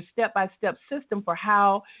give your step-by-step system for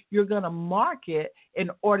how you're going to market in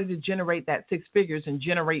order to generate that six figures and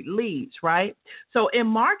generate leads, right? So in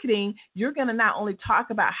marketing, you're going to not only talk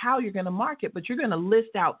about how you're going to market, but you're going to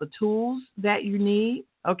list out the tools that you need.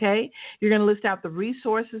 Okay, you're going to list out the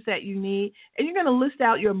resources that you need, and you're going to list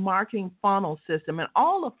out your marketing funnel system. And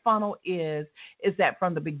all a funnel is that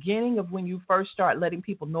from the beginning of when you first start letting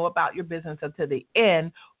people know about your business until the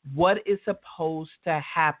end, what is supposed to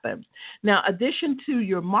happen. Now, addition to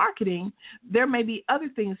your marketing, there may be other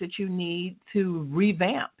things that you need to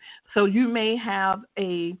revamp. So you may have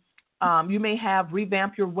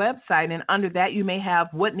revamp your website, and under that you may have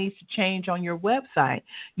what needs to change on your website.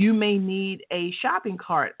 You may need a shopping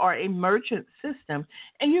cart or a merchant system,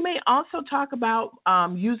 and you may also talk about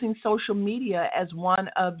using social media as one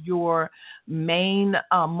of your main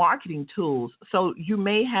marketing tools. So you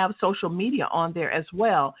may have social media on there as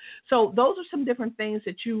well. So those are some different things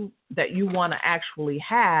that you want to actually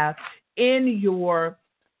have in your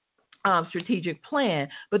strategic plan.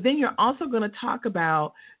 But then you're also going to talk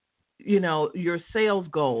about your sales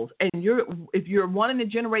goals. And if you're wanting to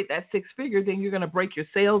generate that six figure, then you're going to break your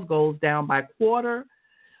sales goals down by quarter,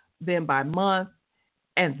 then by month,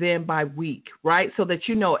 and then by week, right? So that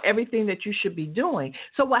you know everything that you should be doing.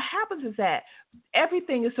 So what happens is that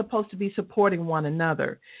everything is supposed to be supporting one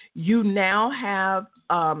another. You now have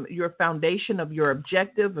your foundation of your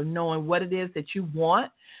objective of knowing what it is that you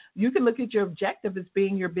want. You can look at your objective as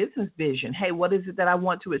being your business vision. Hey, what is it that I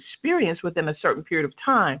want to experience within a certain period of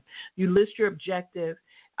time? You list your objective.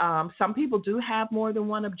 Some people do have more than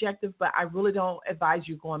one objective, but I really don't advise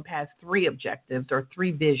you going past three objectives or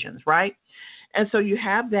three visions, right? And so you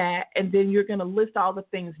have that, and then you're going to list all the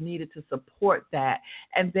things needed to support that.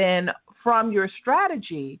 And then from your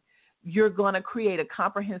strategy, you're going to create a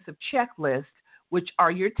comprehensive checklist, which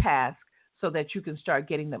are your tasks, so that you can start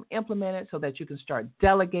getting them implemented, so that you can start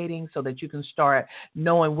delegating, so that you can start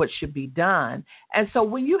knowing what should be done. And so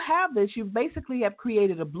when you have this, you basically have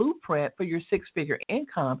created a blueprint for your six-figure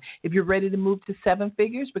income. If you're ready to move to seven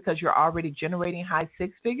figures because you're already generating high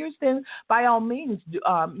six figures, then by all means,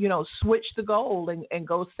 switch the goal and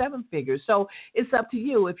go seven figures. So it's up to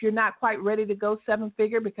you. If you're not quite ready to go seven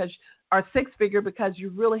figure or six figure because you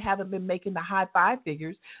really haven't been making the high five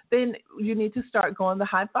figures, then you need to start going the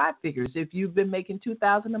high five figures. If you've been making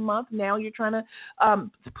 $2,000 a month, now you're trying to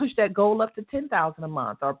push that goal up to $10,000 a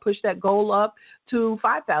month, or push that goal up to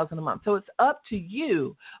 $5,000 a month. So it's up to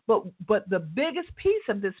you. But the biggest piece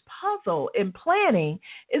of this puzzle in planning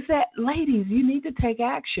is that, ladies, you need to take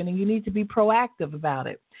action and you need to be proactive about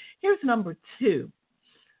it. Here's number two.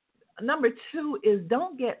 Number two is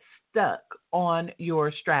don't get stuck on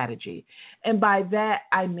your strategy. And by that,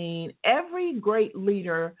 I mean every great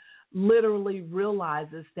leader literally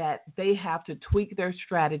realizes that they have to tweak their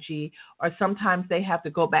strategy, or sometimes they have to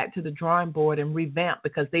go back to the drawing board and revamp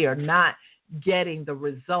because they are not getting the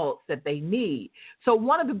results that they need. So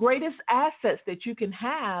one of the greatest assets that you can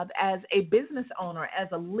have as a business owner, as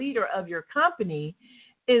a leader of your company,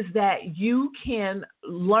 is that you can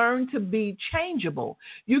learn to be changeable.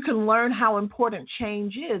 You can learn how important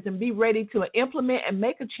change is and be ready to implement and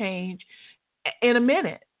make a change in a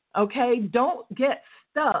minute, okay? Don't get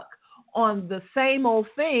stuck on the same old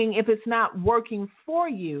thing if it's not working for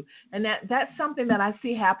you. And that's something that I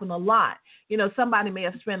see happen a lot. Somebody may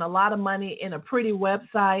have spent a lot of money in a pretty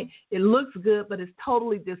website. It looks good, but it's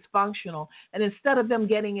totally dysfunctional. And instead of them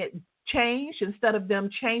getting it changed, instead of them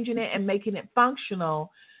changing it and making it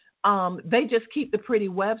functional, they just keep the pretty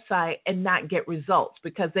website and not get results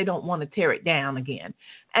because they don't want to tear it down again.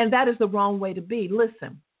 And that is the wrong way to be.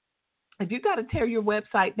 Listen, If you got to tear your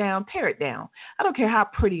website down, tear it down. I don't care how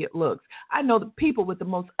pretty it looks. I know the people with the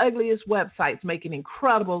most ugliest websites making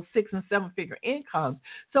incredible 6- and 7-figure incomes.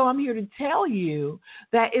 So I'm here to tell you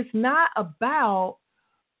that it's not about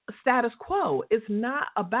status quo. It's not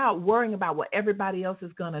about worrying about what everybody else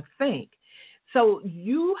is going to think. So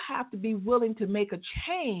you have to be willing to make a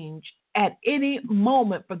change at any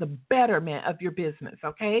moment for the betterment of your business,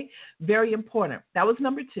 okay? Very important. That was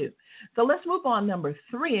number 2. So let's move on. Number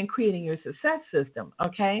 3, in creating your success system,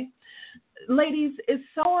 okay? Ladies, it's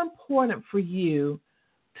so important for you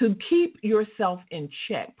to keep yourself in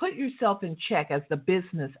check. Put yourself in check as the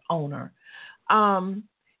business owner.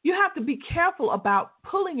 You have to be careful about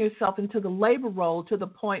pulling yourself into the labor role to the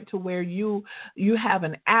point to where you have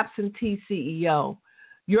an absentee CEO.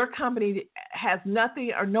 Your company has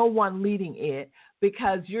nothing or no one leading it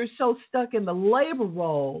because you're so stuck in the labor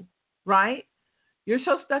role, right? You're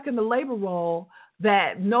so stuck in the labor role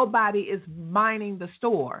that nobody is minding the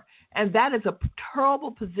store. And that is a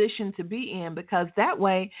terrible position to be in because that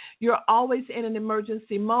way you're always in an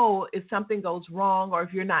emergency mode if something goes wrong or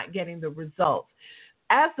if you're not getting the results.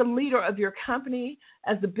 As the leader of your company,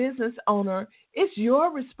 as the business owner, it's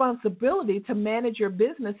your responsibility to manage your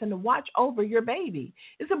business and to watch over your baby.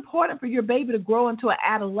 It's important for your baby to grow into an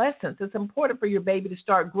adolescence. It's important for your baby to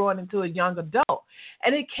start growing into a young adult.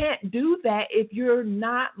 And it can't do that if you're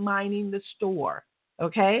not minding the store,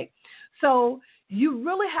 okay? So you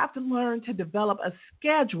really have to learn to develop a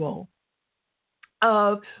schedule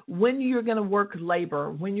of when you're going to work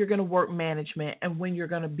labor, when you're going to work management, and when you're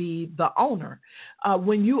going to be the owner.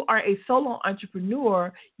 When you are a solo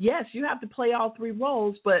entrepreneur, yes, you have to play all 3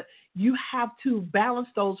 roles, but you have to balance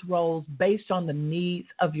those roles based on the needs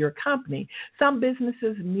of your company. Some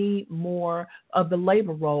businesses need more of the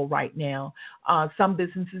labor role right now. Some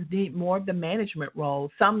businesses need more of the management role.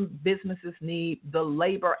 Some businesses need the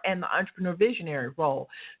labor and the entrepreneur visionary role.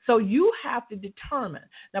 So you have to determine.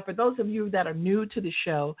 Now, for those of you that are new to the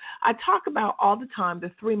show, I talk about all the time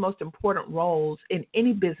the 3 most important roles in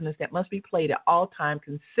any business that must be played at all time,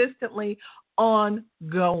 consistently,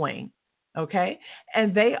 ongoing. Okay,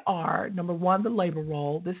 and they are, number 1, the labor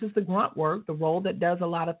role. This is the grunt work, the role that does a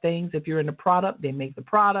lot of things. If you're in the product, they make the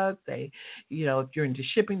product. If you're into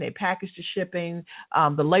shipping, they package the shipping.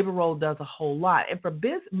 The labor role does a whole lot. And for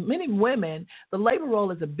many women, the labor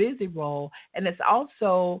role is a busy role, and it's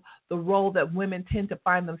also the role that women tend to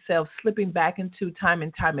find themselves slipping back into time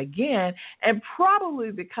and time again, and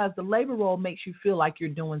probably because the labor role makes you feel like you're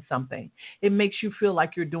doing something. It makes you feel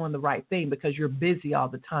like you're doing the right thing because you're busy all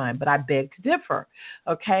the time, but I beg to differ,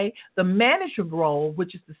 okay? The manager role,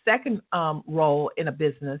 which is the second role in a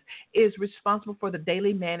business, is responsible for the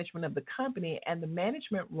daily management of the company, and the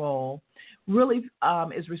management role really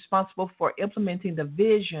is responsible for implementing the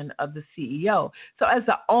vision of the CEO. So as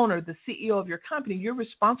the owner, the CEO of your company, you're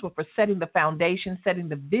responsible for setting the foundation, setting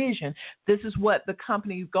the vision. This is what the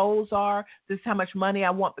company's goals are. This is how much money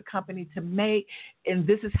I want the company to make, and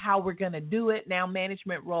this is how we're going to do it. Now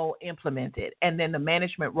management role implemented. And then the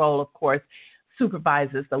management role, of course,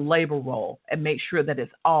 supervises the labor role and makes sure that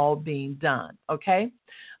it's all being done, okay?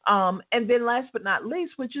 And then last but not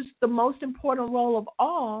least, which is the most important role of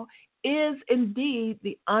all, is indeed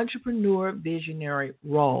the entrepreneur visionary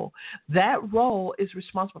role. That role is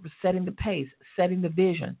responsible for setting the pace, setting the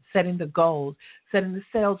vision, setting the goals, setting the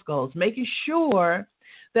sales goals, making sure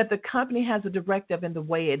that the company has a directive in the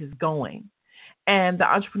way it is going. And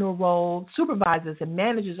the entrepreneur role supervises and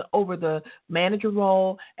manages over the manager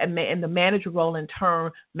role, and the manager role in turn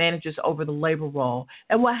manages over the labor role.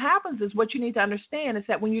 And what happens is, what you need to understand is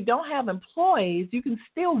that when you don't have employees, you can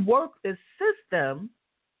still work this system,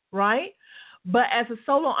 right? But as a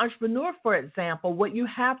solo entrepreneur, for example, what you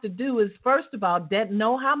have to do is, first of all,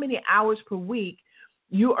 know how many hours per week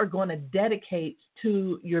you are going to dedicate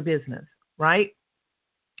to your business, right?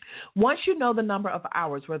 Once you know the number of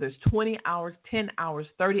hours, whether it's 20 hours, 10 hours,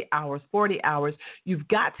 30 hours, 40 hours, you've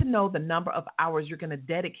got to know the number of hours you're going to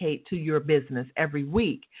dedicate to your business every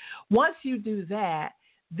week. Once you do that,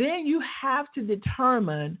 then you have to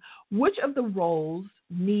determine which of the roles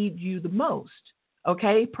need you the most.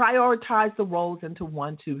 Okay, prioritize the roles into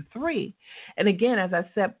 1, 2, 3. And again, as I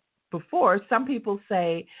said before, some people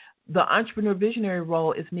say the entrepreneur visionary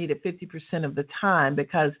role is needed 50% of the time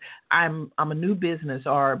because I'm a new business,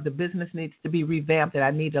 or the business needs to be revamped, and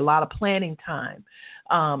I need a lot of planning time.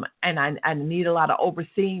 And I need a lot of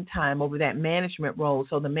overseeing time over that management role.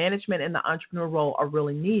 So the management and the entrepreneur role are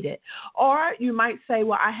really needed. Or you might say,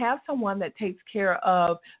 well, I have someone that takes care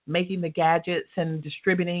of making the gadgets and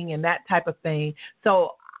distributing and that type of thing.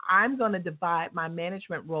 So I'm going to divide my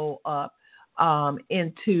management role up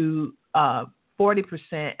into 4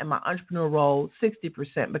 40% and my entrepreneur role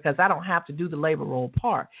 60% because I don't have to do the labor role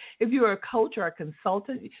part. If you're a coach or a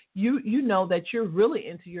consultant, you know that you're really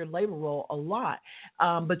into your labor role a lot,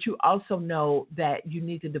 but you also know that you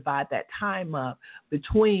need to divide that time up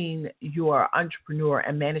between your entrepreneur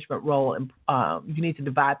and management role, and you need to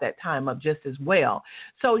divide that time up just as well.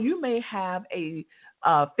 So you may have a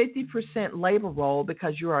 50% labor role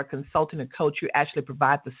because you're a consultant and coach, you actually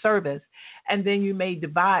provide the service, and then you may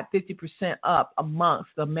divide 50% up amongst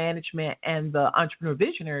the management and the entrepreneur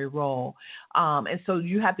visionary role. And so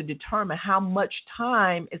you have to determine how much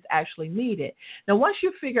time is actually needed. Now, once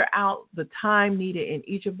you figure out the time needed in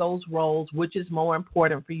each of those roles, which is more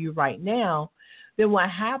important for you right now, then what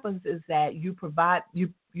happens is that you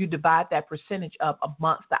divide that percentage up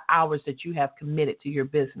amongst the hours that you have committed to your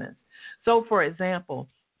business. So, for example,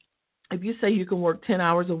 if you say you can work 10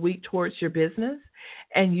 hours a week towards your business,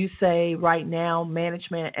 and you say right now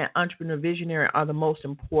management and entrepreneur visionary are the most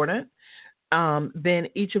important, then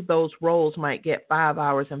each of those roles might get 5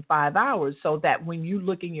 hours and 5 hours, so that when you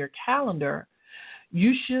look in your calendar,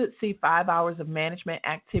 you should see 5 hours of management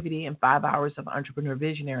activity and 5 hours of entrepreneur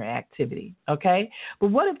visionary activity, okay?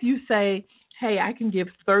 But what if you say, hey, I can give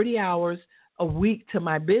 30 hours a week to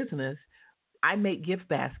my business. I make gift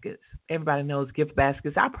baskets. Everybody knows gift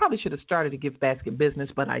baskets. I probably should have started a gift basket business,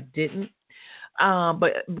 but I didn't.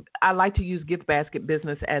 But I like to use gift basket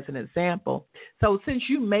business as an example. So since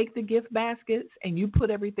you make the gift baskets and you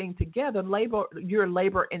put everything together, you're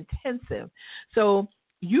labor intensive. So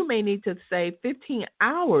you may need to say 15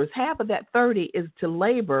 hours, half of that 30 is to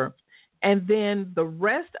labor, and then the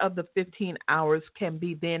rest of the 15 hours can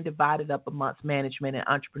be then divided up amongst management and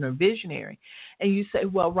entrepreneur visionary. And you say,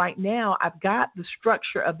 well, right now I've got the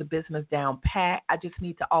structure of the business down pat. I just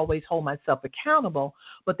need to always hold myself accountable,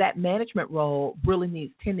 but that management role really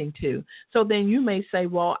needs tending to. So then you may say,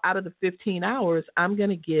 well, out of the 15 hours, I'm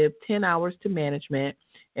going to give 10 hours to management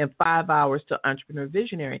and 5 hours to entrepreneur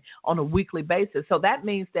visionary on a weekly basis. So that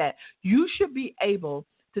means that you should be able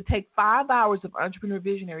to take 5 hours of entrepreneur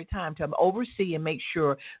visionary time to oversee and make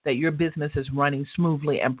sure that your business is running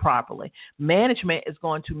smoothly and properly. Management is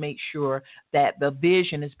going to make sure that the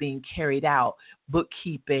vision is being carried out,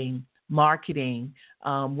 bookkeeping, marketing,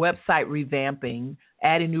 website revamping,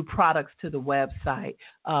 adding new products to the website,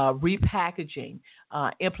 repackaging,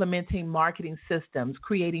 implementing marketing systems,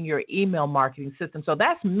 creating your email marketing system. So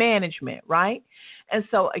that's management, right? And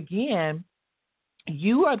so again,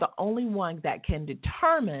 you are the only one that can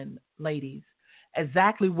determine, ladies,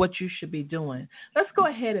 exactly what you should be doing. Let's go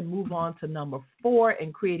ahead and move on to number 4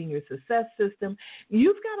 in creating your success system.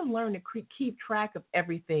 You've got to learn to keep track of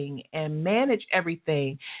everything and manage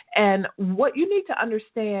everything. And what you need to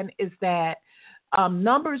understand is that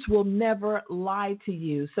numbers will never lie to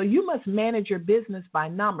you. So you must manage your business by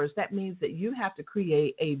numbers. That means that you have to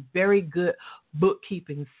create a very good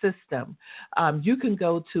bookkeeping system. You can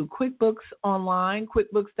go to QuickBooks online,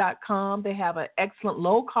 QuickBooks.com. They have an excellent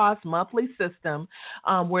low-cost monthly system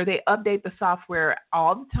where they update the software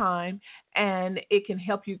all the time, and it can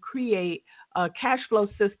help you create a cash flow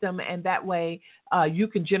system, and that way you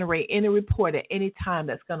can generate any report at any time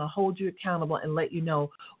that's going to hold you accountable and let you know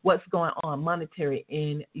what's going on monetary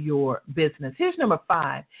in your business. Here's number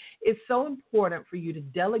 5. It's so important for you to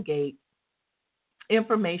delegate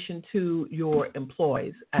information to your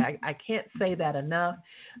employees. I can't say that enough.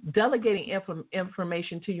 Delegating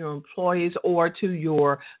information to your employees or to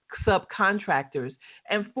your subcontractors.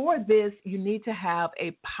 And for this, you need to have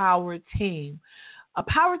a power team. A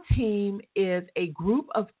power team is a group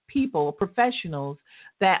of people, professionals,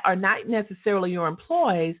 that are not necessarily your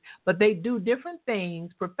employees, but they do different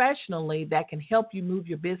things professionally that can help you move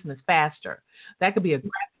your business faster. That could be a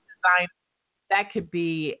graphic designer. That could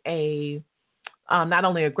be not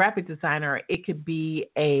only a graphic designer, it could be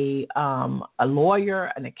a lawyer,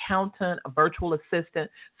 an accountant, a virtual assistant.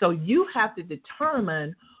 So you have to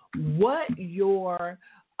determine what your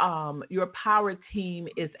power team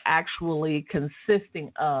is actually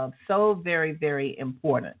consisting of. So very, very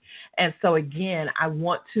important. And so again, I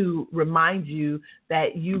want to remind you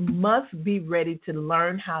that you must be ready to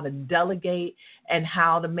learn how to delegate and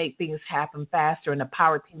how to make things happen faster, and the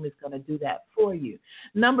power team is going to do that for you.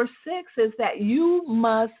 Number 6 is that you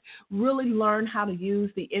must really learn how to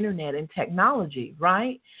use the internet and technology,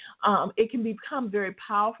 right? It can become very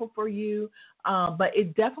powerful for you, but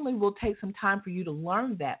it definitely will take some time for you to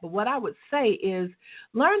learn that. But what I would say is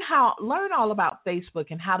learn all about Facebook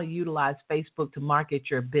and how to utilize Facebook to market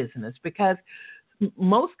your business, because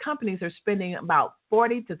Most companies are spending about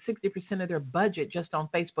 40 to 60% of their budget just on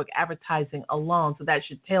Facebook advertising alone. So that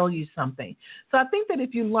should tell you something. So I think that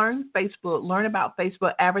if you learn about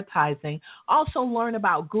Facebook advertising, also learn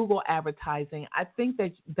about Google advertising, I think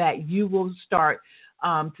that you will start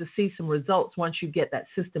to see some results once you get that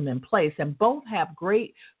system in place. And both have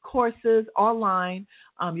great courses online.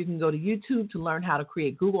 You can go to YouTube to learn how to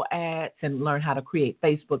create Google ads and learn how to create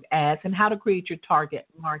Facebook ads and how to create your target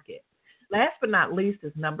market. Last but not least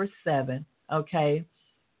is number 7, okay?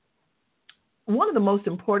 One of the most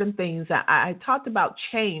important things, I talked about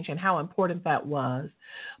change and how important that was,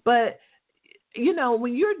 but you know,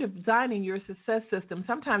 when you're designing your success system,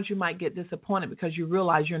 sometimes you might get disappointed because you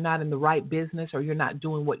realize you're not in the right business or you're not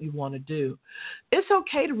doing what you want to do. It's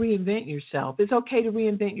okay to reinvent yourself. It's okay to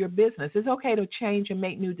reinvent your business. It's okay to change and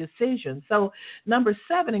make new decisions. So number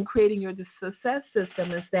 7 in creating your success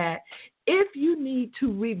system is that if you need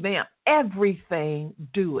to revamp everything,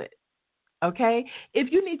 do it. Okay,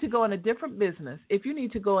 if you need to go in a different business, if you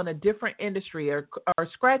need to go in a different industry or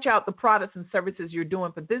scratch out the products and services you're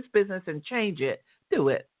doing for this business and change it, do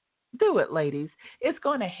it. Do it, ladies. It's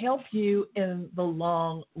going to help you in the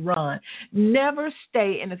long run. Never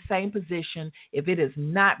stay in the same position if it is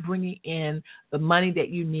not bringing in the money that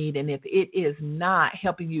you need and if it is not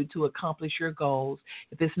helping you to accomplish your goals.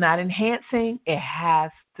 If it's not enhancing, it has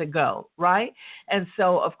to go, right? And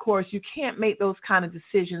so, of course, you can't make those kind of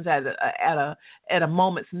decisions at a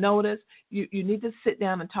moment's notice. You need to sit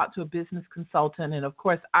down and talk to a business consultant. And, of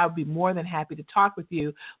course, I'll be more than happy to talk with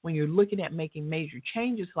you when you're looking at making major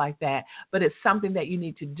changes like that. But it's something that you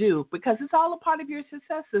need to do because it's all a part of your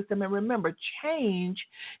success system. And remember, change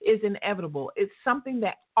is inevitable. It's something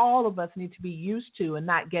that all of us need to be used to and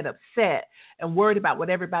not get upset and worried about what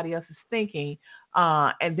everybody else is thinking.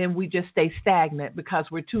 And then we just stay stagnant because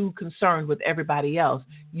we're too concerned with everybody else.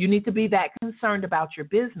 You need to be that concerned about your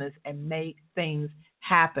business and make things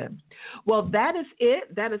happen. Well, that is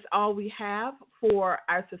it. That is all we have for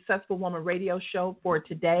our Successful Woman radio show for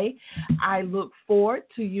today. I look forward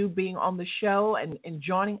to you being on the show and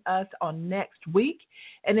joining us on next week.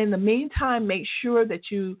 And in the meantime, make sure that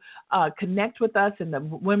you connect with us in the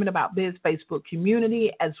Women About Biz Facebook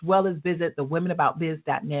community, as well as visit the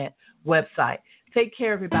womenaboutbiz.net website. Take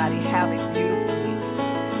care, everybody. Have a beautiful